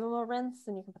 Just give them a rinse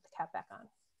and you can put the cap back on.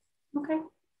 Okay.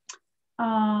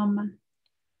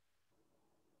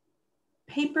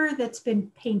 Paper that's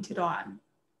been painted on.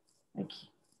 Like,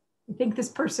 I think this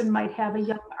person might have a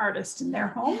young artist in their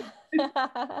home.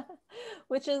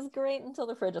 Which is great until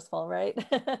the fridge is full, right?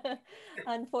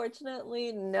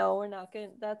 Unfortunately, no, we're not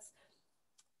going to,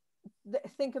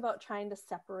 think about trying to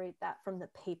separate that from the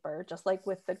paper, just like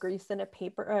with the grease in a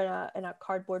paper or in a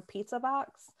cardboard pizza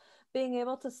box. Being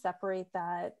able to separate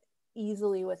that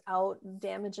easily without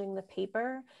damaging the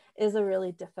paper is a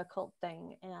really difficult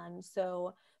thing. And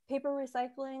so paper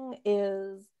recycling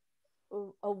is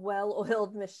a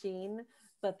well-oiled machine,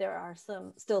 but there are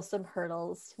still some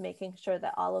hurdles to making sure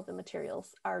that all of the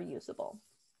materials are usable.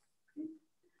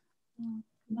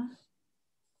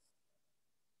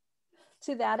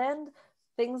 To that end,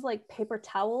 things like paper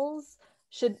towels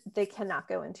they cannot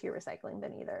go into your recycling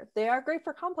bin either. They are great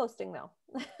for composting though.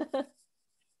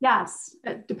 Yes,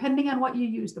 depending on what you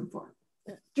use them for.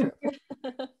 True.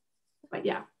 But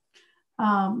yeah.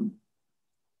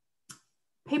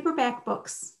 Paperback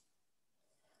books.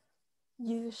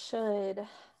 You should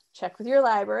check with your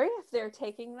library if they're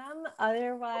taking them.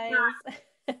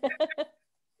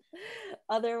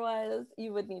 Otherwise,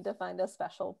 you would need to find a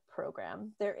special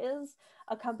program. There is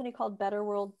a company called Better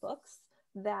World Books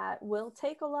that will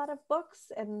take a lot of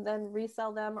books and then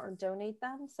resell them or donate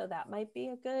them. So that might be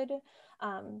a good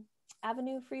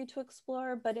avenue for you to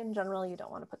explore. But in general, you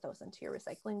don't want to put those into your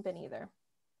recycling bin either.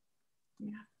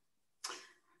 Yeah.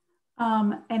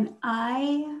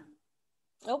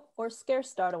 Or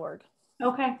scarce.org.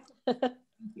 Okay. Thank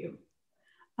you.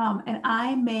 And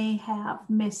I may have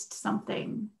missed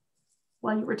something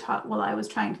while I was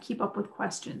trying to keep up with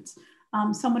questions.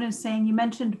 Someone is saying, you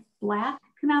mentioned black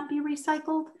cannot be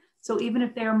recycled. So even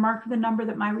if they are marked the number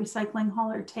that my recycling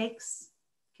hauler takes,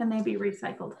 can they be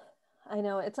recycled? I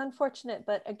know it's unfortunate,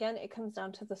 but again, it comes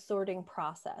down to the sorting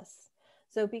process.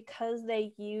 So because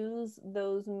they use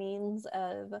those means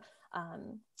of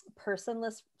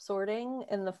personless sorting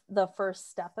in the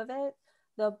first step of it,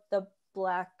 the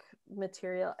black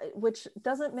material, which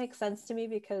doesn't make sense to me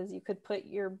because you could put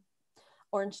your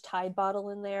orange Tide bottle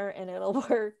in there and it'll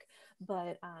work.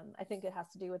 But I think it has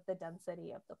to do with the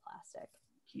density of the plastic.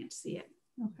 Can't see it.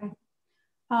 Okay.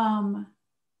 And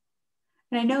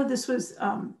I know this was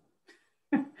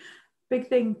big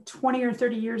thing 20 or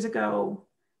 30 years ago.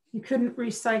 You couldn't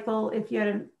recycle if you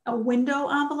had a window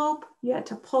envelope. You had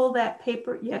to pull that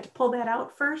paper, you had to pull that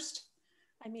out first.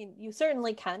 I mean, you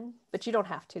certainly can, but you don't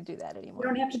have to do that anymore. You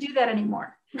don't have to do that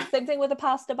anymore. Same thing with a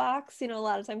pasta box. You know, a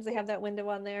lot of times they have that window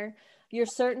on there. You're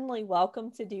certainly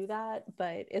welcome to do that,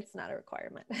 but it's not a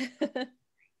requirement.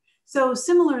 So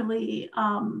similarly,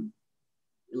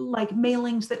 like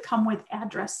mailings that come with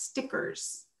address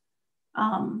stickers,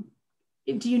 do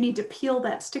you need to peel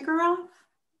that sticker off?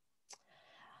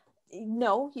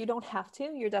 No, you don't have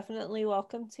to. You're definitely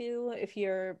welcome to. If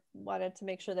you're wanted to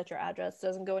make sure that your address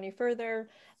doesn't go any further,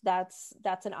 that's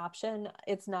an option.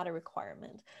 It's not a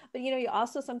requirement. But you know, you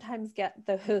also sometimes get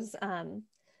those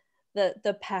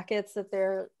the packets that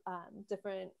their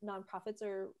different nonprofits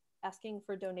are asking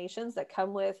for donations that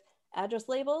come with address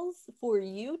labels for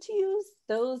you to use.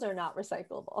 Those are not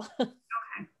recyclable.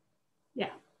 Okay.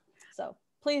 Yeah. So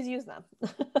please use them.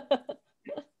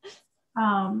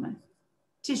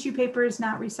 Tissue paper is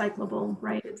not recyclable,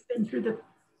 right? It's been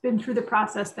through the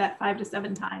process that 5 to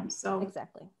 7 times. So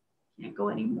exactly. Can't go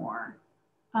anymore.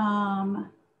 I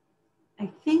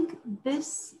think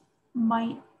this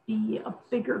might be a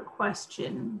bigger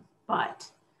question, but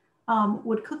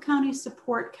would Cook County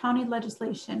support county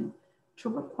legislation to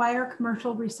require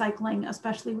commercial recycling,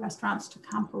 especially restaurants, to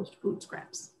compost food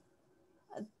scraps?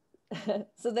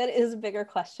 So that is a bigger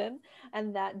question,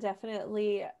 and that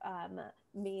definitely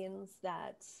means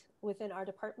that within our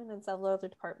department and several other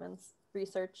departments,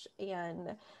 research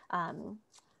and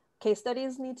case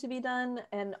studies need to be done,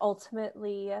 and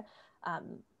ultimately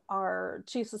our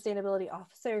chief sustainability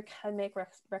officer can make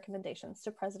recommendations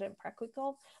to President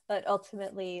Preckwinkle, but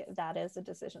ultimately that is a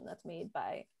decision that's made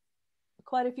by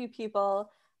quite a few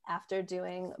people after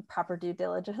doing proper due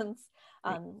diligence.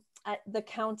 At the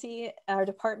county, our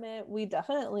department, we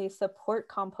definitely support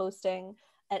composting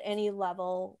at any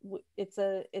level, it's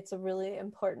a really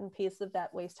important piece of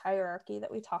that waste hierarchy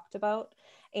that we talked about.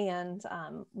 And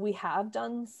we have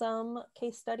done some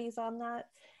case studies on that,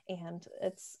 and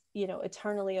it's, you know,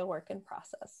 eternally a work in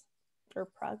process or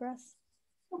progress.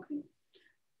 Okay.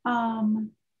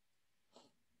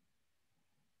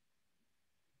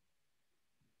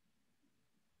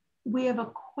 We have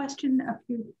a question.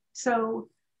 So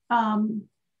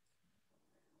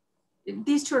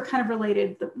these two are kind of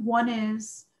related. One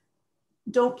is,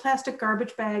 don't plastic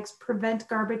garbage bags prevent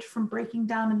garbage from breaking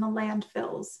down in the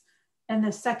landfills? And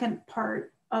the second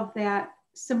part of that,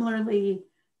 similarly,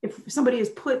 if somebody has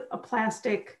put a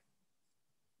plastic,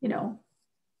 you know,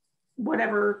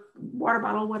 whatever, water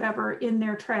bottle, whatever, in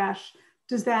their trash,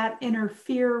 does that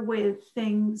interfere with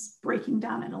things breaking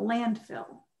down in a landfill?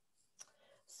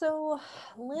 So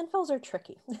landfills are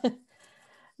tricky.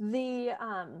 The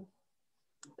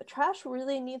trash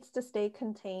really needs to stay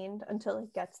contained until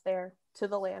it gets there to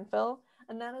the landfill.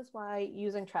 And that is why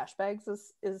using trash bags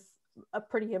is a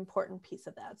pretty important piece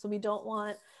of that. So we don't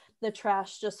want the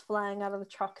trash just flying out of the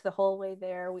truck the whole way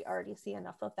there. We already see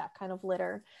enough of that kind of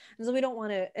litter. And so we don't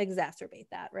want to exacerbate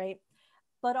that, right?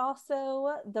 But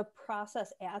also the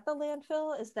process at the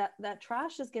landfill is that that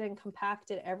trash is getting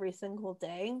compacted every single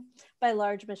day by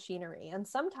large machinery. And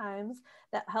sometimes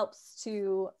that helps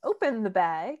to open the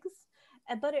bags,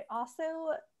 but it also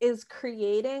is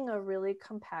creating a really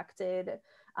compacted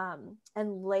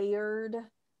and layered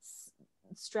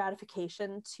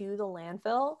stratification to the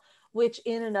landfill, which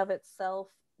in and of itself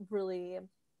really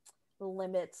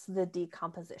limits the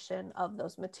decomposition of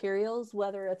those materials,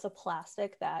 whether it's a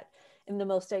plastic that in the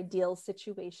most ideal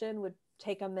situation would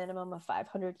take a minimum of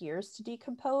 500 years to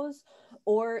decompose,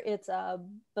 or it's a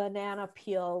banana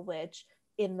peel, which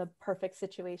in the perfect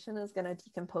situation is going to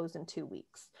decompose in 2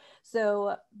 weeks.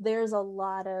 So there's a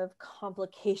lot of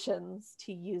complications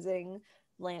to using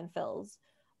landfills,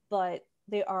 but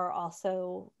they are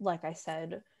also, like I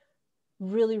said,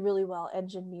 really, really well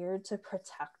engineered to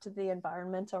protect the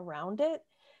environment around it.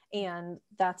 And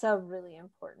that's a really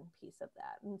important piece of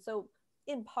that. And so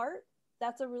in part,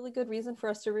 that's a really good reason for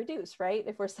us to reduce, right?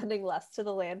 If we're sending less to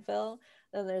the landfill,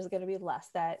 then there's going to be less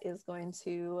that is going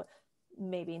to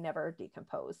maybe never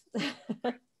decompose.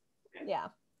 Yeah.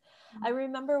 I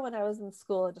remember when I was in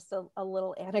school, just a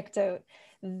little anecdote,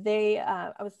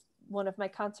 I was one of my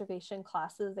conservation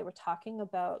classes, they were talking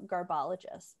about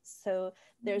garbologists. So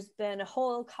there's been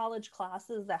whole college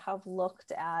classes that have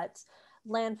looked at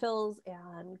landfills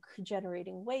and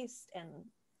generating waste and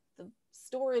the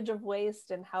storage of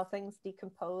waste and how things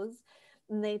decompose.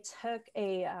 And they took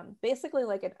basically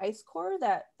like an ice core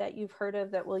that you've heard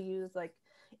of that we'll use like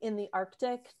in the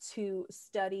Arctic to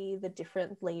study the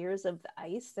different layers of the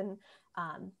ice and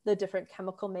the different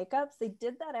chemical makeups. They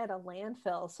did that at a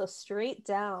landfill, so straight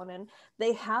down, and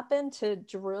they happened to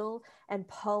drill and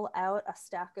pull out a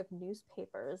stack of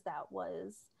newspapers that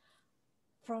was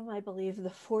from, I believe, the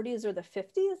 40s or the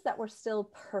 50s that were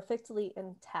still perfectly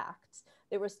intact.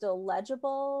 They were still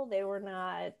legible. They were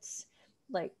not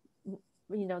like,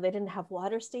 you know, they didn't have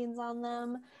water stains on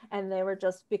them, and they were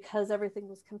just, because everything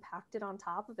was compacted on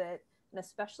top of it. And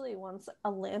especially once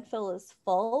a landfill is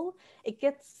full, it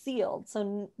gets sealed.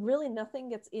 So really nothing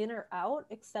gets in or out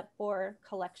except for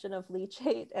collection of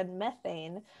leachate and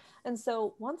methane. And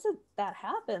so once that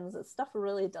happens, stuff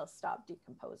really does stop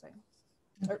decomposing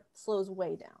or slows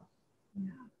way down.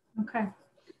 Yeah. Okay.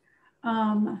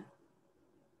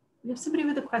 We have somebody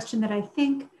with a question that I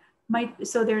think might,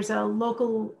 so there's a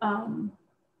local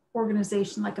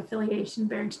organization like affiliation,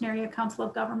 Barrington Area Council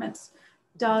of Governments,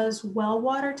 does well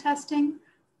water testing.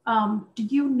 Do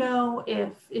you know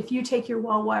if you take your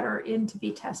well water in to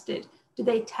be tested, do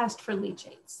they test for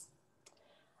leachates?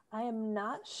 I am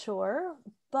not sure,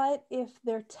 but if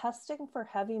they're testing for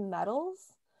heavy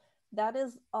metals, that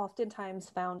is oftentimes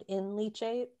found in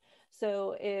leachate.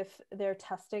 So if they're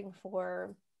testing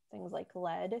for things like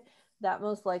lead, that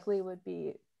most likely would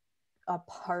be a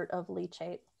part of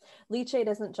leachate. Leachate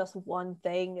isn't just one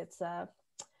thing.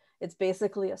 It's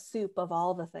basically a soup of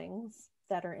all the things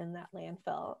that are in that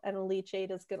landfill. And a leachate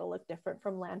is going to look different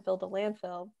from landfill to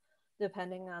landfill,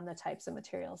 depending on the types of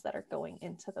materials that are going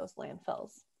into those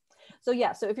landfills. So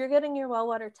yeah, so if you're getting your well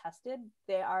water tested,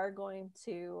 they are going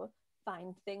to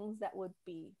find things that would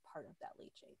be part of that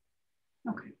leachate.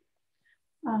 Okay.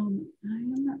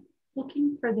 I'm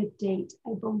looking for the date.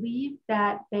 I believe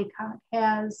that Baycott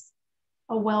has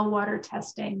a well water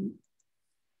testing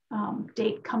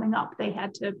date coming up. They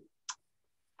had to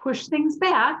push things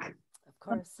back. Of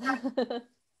course.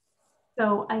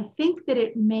 So I think that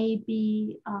it may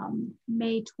be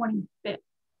May 25th.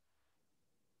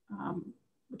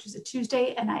 which is a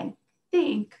Tuesday, and I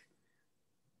think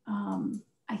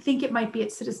it might be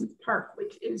at Citizens Park,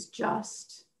 which is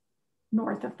just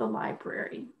north of the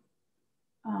library.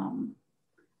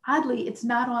 Oddly, it's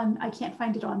not on, I can't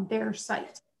find it on their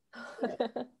site.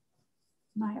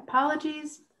 My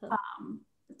apologies.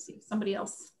 Let's see if somebody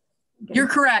else. You're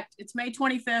correct. It's May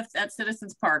 25th at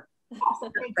Citizens Park.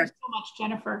 Awesome. Thank you so much,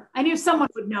 Jennifer. I knew someone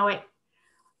would know it.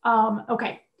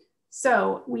 Okay,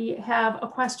 so we have a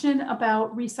question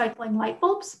about recycling light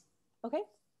bulbs. Okay,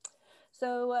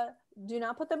 so do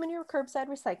not put them in your curbside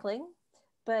recycling,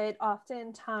 but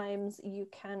oftentimes you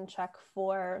can check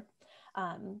for,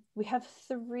 we have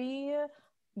 3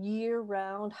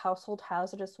 year-round household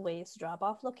hazardous waste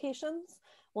drop-off locations.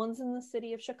 One's in the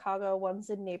city of Chicago, one's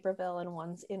in Naperville, and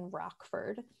one's in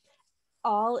Rockford.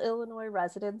 All Illinois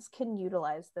residents can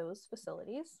utilize those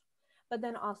facilities, but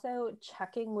then also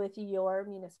checking with your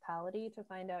municipality to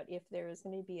find out if there is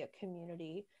going to be a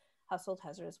community household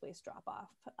hazardous waste drop-off.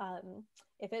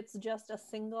 If it's just a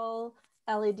single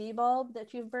LED bulb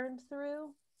that you've burned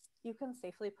through, you can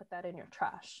safely put that in your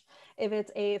trash. If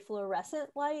it's a fluorescent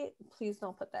light, please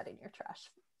don't put that in your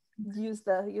trash. Use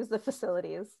the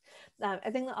facilities. I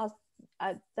think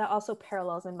that also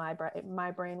parallels in my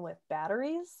brain with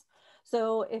batteries.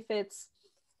 So if it's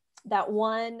that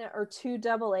 1 or 2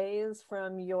 AA's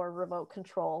from your remote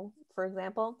control, for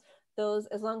example, those,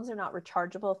 as long as they're not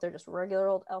rechargeable, if they're just regular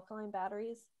old alkaline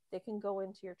batteries, they can go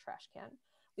into your trash can.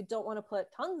 We don't want to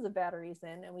put tons of batteries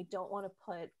in, and we don't want to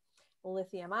put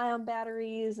lithium ion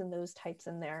batteries and those types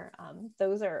in there.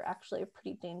 Those are actually a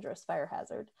pretty dangerous fire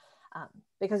hazard,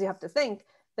 because you have to think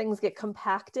things get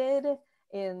compacted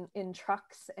in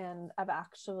trucks, and I've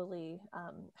actually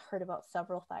heard about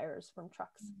several fires from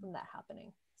trucks from that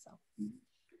happening. So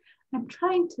I'm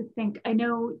trying to think. I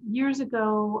know years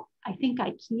ago, I think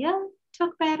IKEA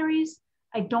took batteries.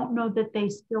 I don't know that they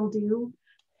still do.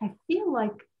 I feel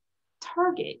like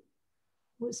Target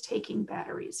was taking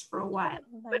batteries for a while,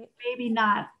 but maybe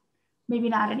not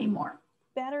anymore.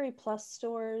 Battery Plus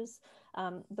stores,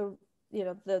 the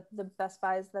Best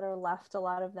Buys that are left, a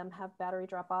lot of them have battery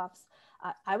drop-offs.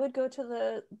 I would go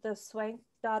to the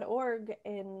swank.org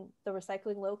in the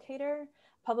recycling locator.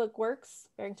 Public Works,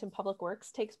 Barrington Public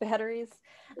Works takes batteries,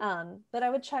 but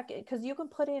I would check it, because you can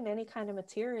put in any kind of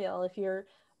material. If you're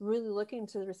really looking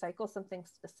to recycle something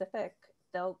specific,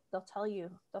 they'll tell you,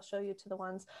 they'll show you to the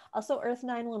ones. Also, Earth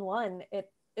 911,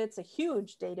 it's a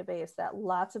huge database that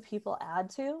lots of people add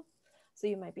to, so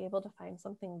you might be able to find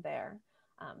something there.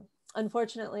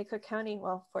 Unfortunately, Cook County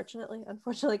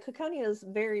is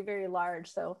very, very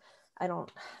large, so I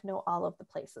don't know all of the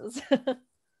places.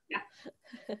 Yeah.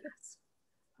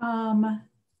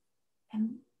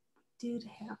 And did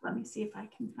have, let me see if I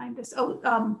can find this.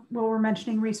 While we're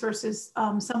mentioning resources,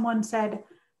 someone said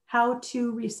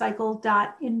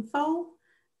howtorecycle.info,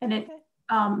 and it,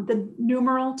 the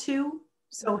numeral 2.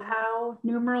 So how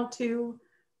numeral 2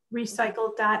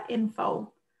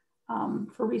 recycle.info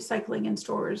for recycling in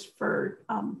stores for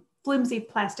flimsy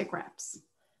plastic wraps.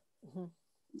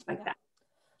 Things like that.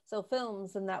 So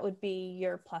films, and that would be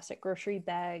your plastic grocery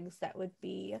bags, that would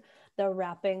be the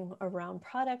wrapping around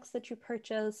products that you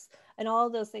purchase, and all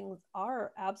of those things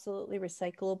are absolutely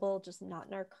recyclable, just not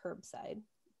in our curbside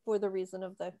for the reason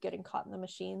of the getting caught in the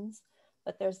machines.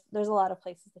 But there's a lot of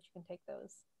places that you can take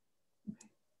those. Okay.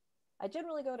 I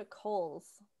generally go to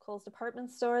Kohl's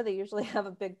department store. They usually have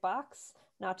a big box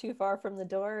not too far from the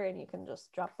door, and you can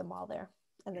just drop them all there,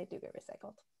 and they do get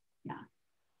recycled. Yeah.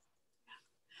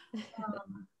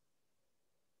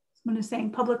 Someone is saying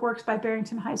Public Works by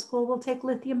Barrington High School will take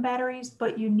lithium batteries,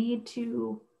 but you need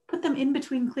to put them in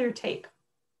between clear tape.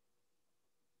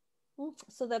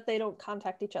 So that they don't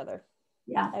contact each other.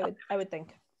 Yeah. I would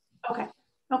think. Okay.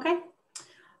 Okay.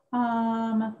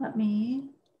 Let me,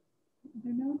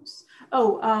 other notes.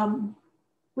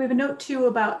 We have a note too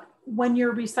about when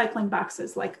you're recycling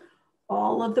boxes, like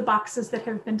all of the boxes that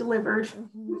have been delivered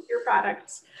with your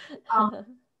products.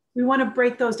 We want to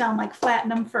break those down, like flatten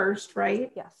them first,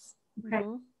 right? Yes. Okay.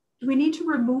 Do we need to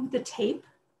remove the tape?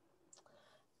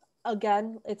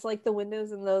 Again, it's like the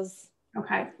windows in those.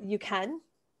 Okay. You can.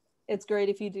 It's great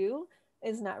if you do.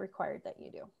 It's not required that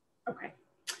you do. Okay.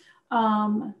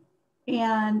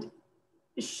 And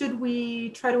should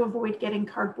we try to avoid getting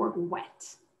cardboard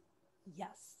wet?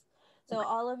 Yes. So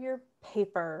all of your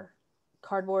paper,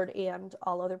 cardboard, and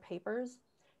all other papers,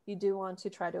 you do want to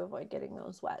try to avoid getting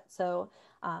those wet. So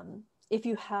if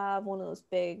you have one of those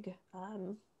big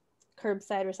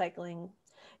curbside recycling,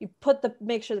 you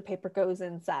make sure the paper goes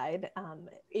inside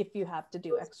if you have to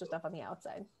do extra stuff on the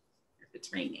outside. If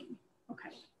it's raining. Okay.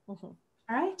 All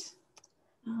right.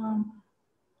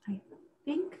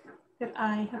 think that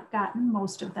I have gotten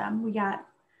most of them. We have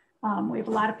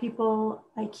a lot of people,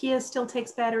 IKEA still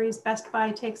takes batteries, Best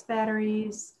Buy takes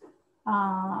batteries.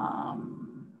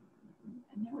 And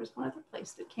there was one other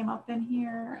place that came up in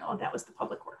here. Oh, that was the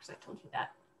Public Works, I told you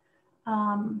that.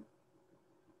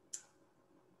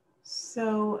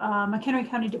 McHenry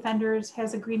County Defenders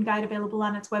has a green guide available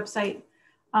on its website.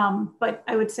 But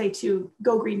I would say to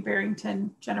Go Green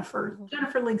Barrington, Jennifer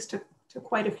links to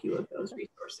quite a few of those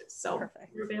resources. So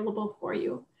perfect. They're available for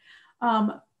you.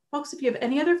 Folks, if you have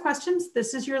any other questions,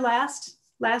 this is your last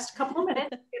couple of minutes.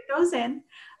 Get those in.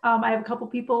 I have a couple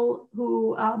people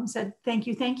who said, thank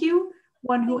you.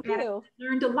 One who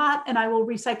learned a lot and I will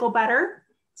recycle better.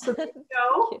 So there you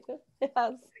go.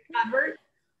 Yes. Convert.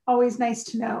 Always nice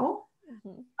to know.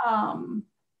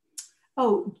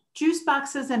 Oh, juice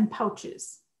boxes and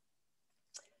pouches.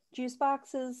 Juice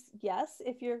boxes, yes.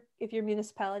 If your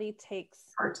municipality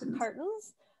takes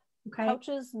cartons. Okay.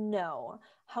 Pouches, no.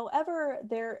 However,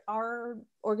 there are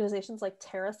organizations like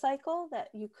TerraCycle that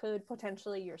you could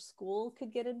potentially, your school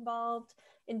could get involved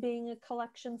in being a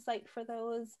collection site for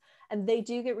those. And they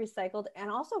do get recycled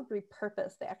and also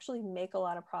repurposed. They actually make a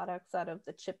lot of products out of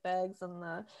the chip bags and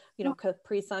the,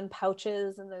 Capri Sun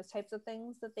pouches and those types of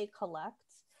things that they collect.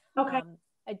 Okay.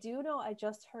 I do know, I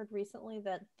just heard recently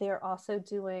that they're also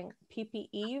doing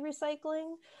PPE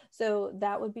recycling. So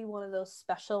that would be one of those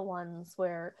special ones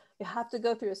where you have to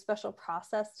go through a special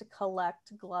process to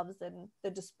collect gloves and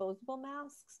the disposable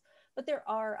masks. But there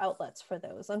are outlets for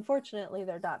those. Unfortunately,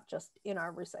 they're not just in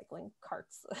our recycling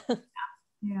carts.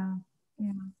 Yeah.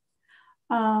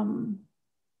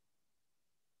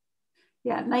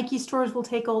 Nike stores will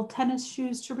take old tennis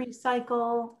shoes to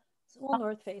recycle. Well,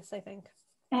 North Face, I think.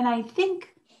 And I think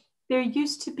there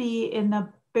used to be in the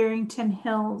Barrington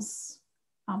Hills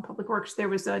Public Works, there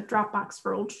was a drop box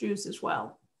for old shoes as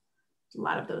well. A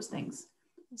lot of those things.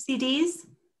 CDs?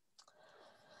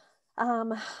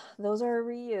 Those are a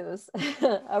reuse,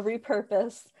 a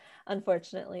repurpose.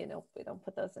 Unfortunately, no, we don't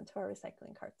put those into our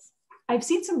recycling carts. I've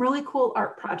seen some really cool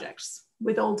art projects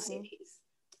with old CDs.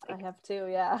 I have too,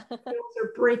 yeah.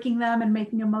 They're breaking them and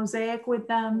making a mosaic with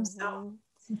them. So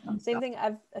same thing.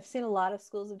 I've seen a lot of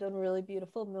schools have done really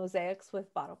beautiful mosaics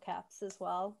with bottle caps as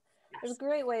well. Yes. There's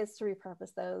great ways to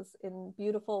repurpose those in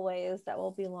beautiful ways that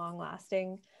will be long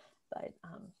lasting. But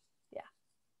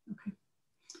Okay.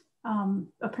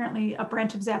 Apparently a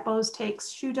branch of Zappos takes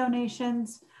shoe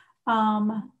donations.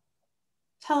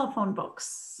 Telephone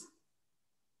books.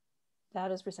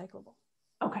 That is recyclable.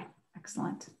 Okay,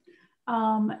 excellent.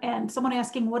 And someone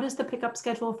asking, what is the pickup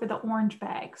schedule for the orange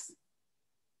bags?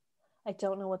 I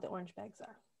don't know what the orange bags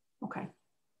are. Okay.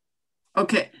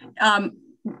 Okay.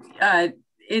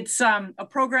 It's a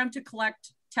program to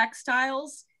collect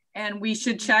textiles, and we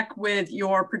should check with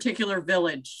your particular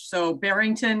village. So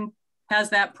Barrington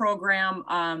has that program,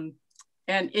 and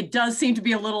it does seem to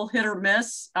be a little hit or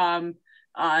miss, and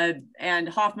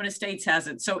Hoffman Estates has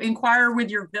it. So inquire with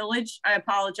your village. I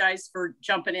apologize for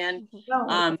jumping in.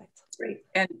 Great.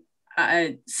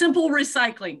 And Simple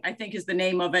Recycling, I think, is the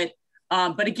name of it.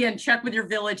 But again, check with your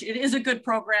village. It is a good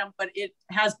program, but it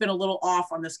has been a little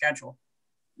off on the schedule.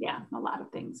 Yeah, a lot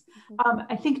of things.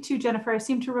 I think too, Jennifer, I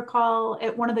seem to recall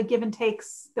at one of the give and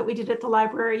takes that we did at the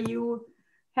library, you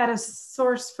had a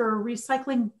source for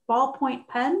recycling ballpoint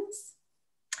pens.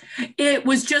 It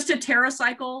was just a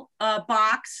TerraCycle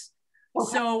box.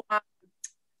 Okay. So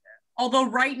although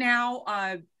right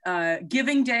now,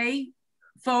 Giving Day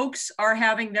folks are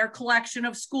having their collection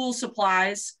of school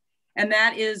supplies, and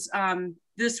that is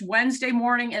this Wednesday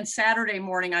morning and Saturday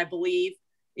morning, I believe.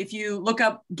 If you look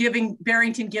up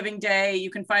Barrington Giving Day, you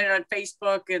can find it on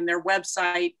Facebook and their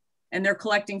website, and they're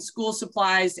collecting school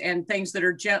supplies and things that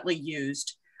are gently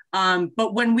used.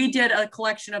 But when we did a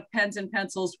collection of pens and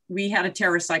pencils, we had a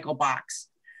TerraCycle box.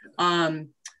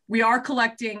 We are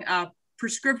collecting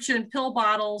prescription pill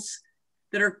bottles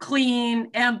that are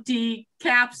clean, empty,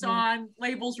 caps on,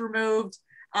 labels removed.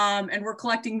 And we're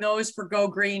collecting those for Go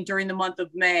Green during the month of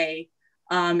May.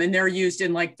 And they're used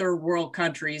in like third world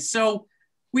countries. So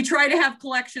we try to have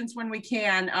collections when we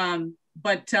can.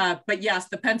 But yes,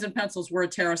 the pens and pencils were a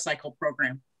TerraCycle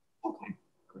program. Okay,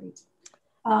 great.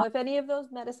 If any of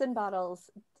those medicine bottles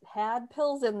had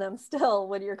pills in them still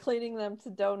when you're cleaning them to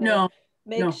donate,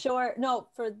 make sure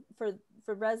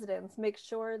for residents, make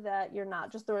sure that you're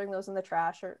not just throwing those in the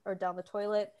trash or down the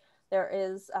toilet. There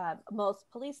is, most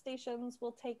police stations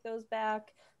will take those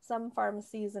back. Some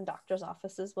pharmacies and doctors'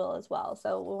 offices will as well.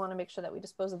 So we want to make sure that we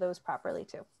dispose of those properly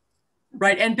too.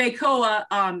 Right, and BACOA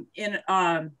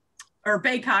or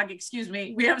BACOG, excuse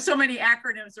me. We have so many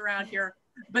acronyms around here.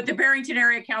 but the Barrington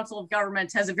Area Council of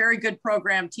Governments has a very good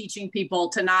program teaching people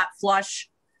to not flush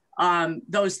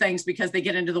those things because they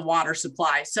get into the water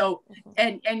supply. So,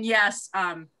 and yes,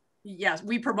 yes,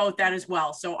 we promote that as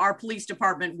well. So our police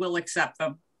department will accept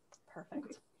them.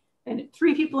 Perfect. And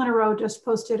 3 people in a row just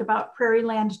posted about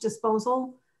PrairieLand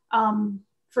disposal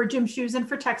for gym shoes and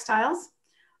for textiles.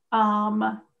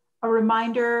 A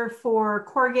reminder for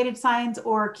corrugated signs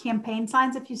or campaign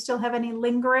signs, if you still have any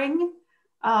lingering,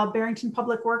 Barrington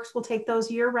Public Works will take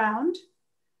those year round.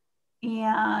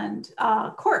 And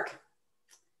cork,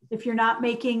 if you're not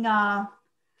making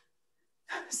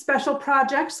special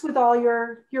projects with all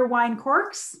your wine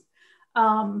corks,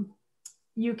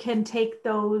 you can take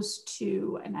those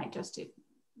to, and I just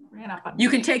ran up on you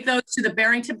can take those to the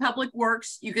Barrington Public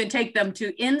Works. You can take them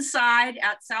to inside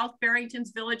at South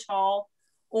Barrington's Village Hall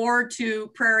or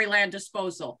to PrairieLand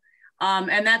Disposal.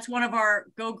 And that's one of our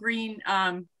Go Green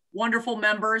wonderful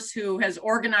members who has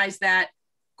organized that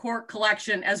cork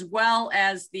collection as well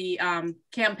as the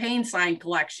campaign sign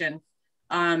collection.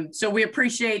 So we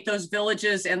appreciate those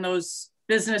villages and those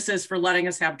businesses for letting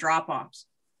us have drop-offs.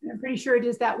 I'm pretty sure it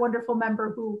is that wonderful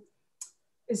member who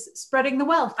is spreading the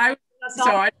wealth. I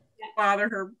didn't bother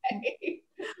her.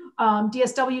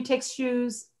 DSW takes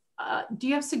shoes. Do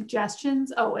you have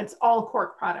suggestions? Oh, it's all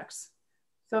cork products.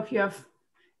 So if you have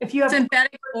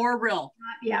synthetic or real,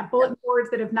 yeah, bulletin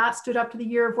boards that have not stood up to the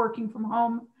year of working from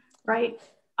home, right?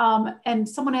 And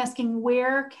someone asking,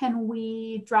 where can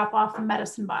we drop off the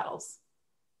medicine bottles?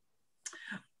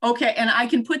 Okay, and I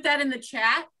can put that in the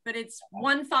chat, but it's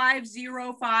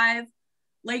 1505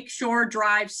 Lakeshore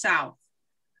Drive South.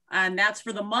 And that's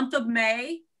for the month of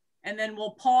May. And then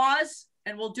we'll pause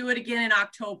and we'll do it again in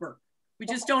October. We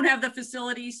just don't have the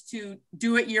facilities to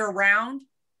do it year round.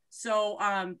 So,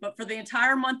 but for the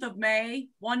entire month of May,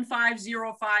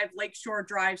 1505 Lakeshore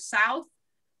Drive South,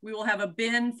 we will have a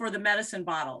bin for the medicine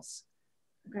bottles.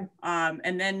 Okay.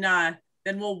 And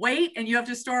then we'll wait and you have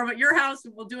to store them at your house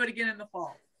and we'll do it again in the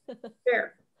fall.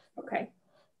 Fair. Okay.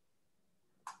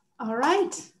 All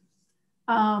right.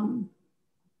 And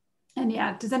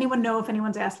yeah, does anyone know if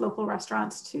anyone's asked local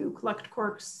restaurants to collect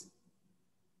corks?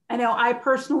 I know I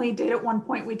personally did at one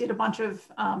point. We did a bunch of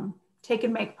take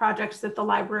and make projects at the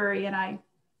library, and I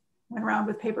went around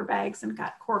with paper bags and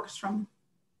got corks from.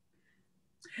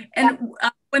 And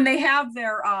when they have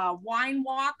their wine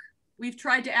walk, we've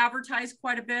tried to advertise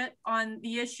quite a bit on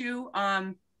the issue.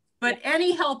 But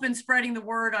any help in spreading the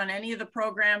word on any of the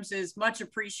programs is much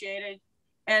appreciated.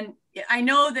 And I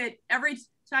know that every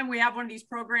time we have one of these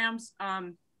programs,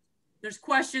 there's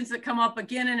questions that come up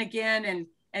again and again,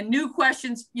 and new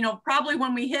questions. You know, probably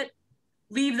when we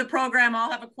leave the program,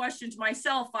 I'll have a question to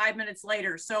myself 5 minutes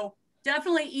later. So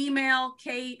definitely email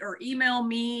Kate or email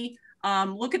me.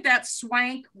 Look at that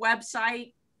Swank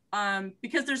website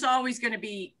because there's always going to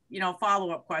be, you know,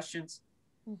 follow-up questions.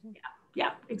 Mm-hmm.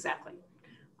 Yeah, exactly.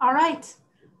 All right.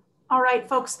 All right,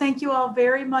 folks, thank you all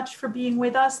very much for being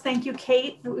with us. Thank you,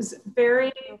 Kate. It was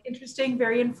very interesting,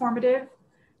 very informative.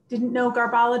 Didn't know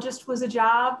garbologist was a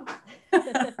job.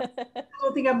 I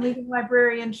don't think I'm leaving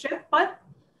librarianship, but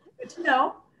good to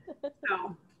know.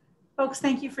 So, folks,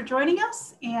 thank you for joining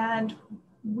us, and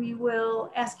we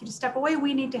will ask you to step away.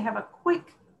 We need to have a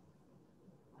quick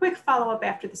follow-up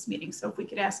after this meeting, so if we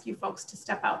could ask you folks to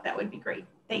step out, that would be great.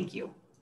 Thank you.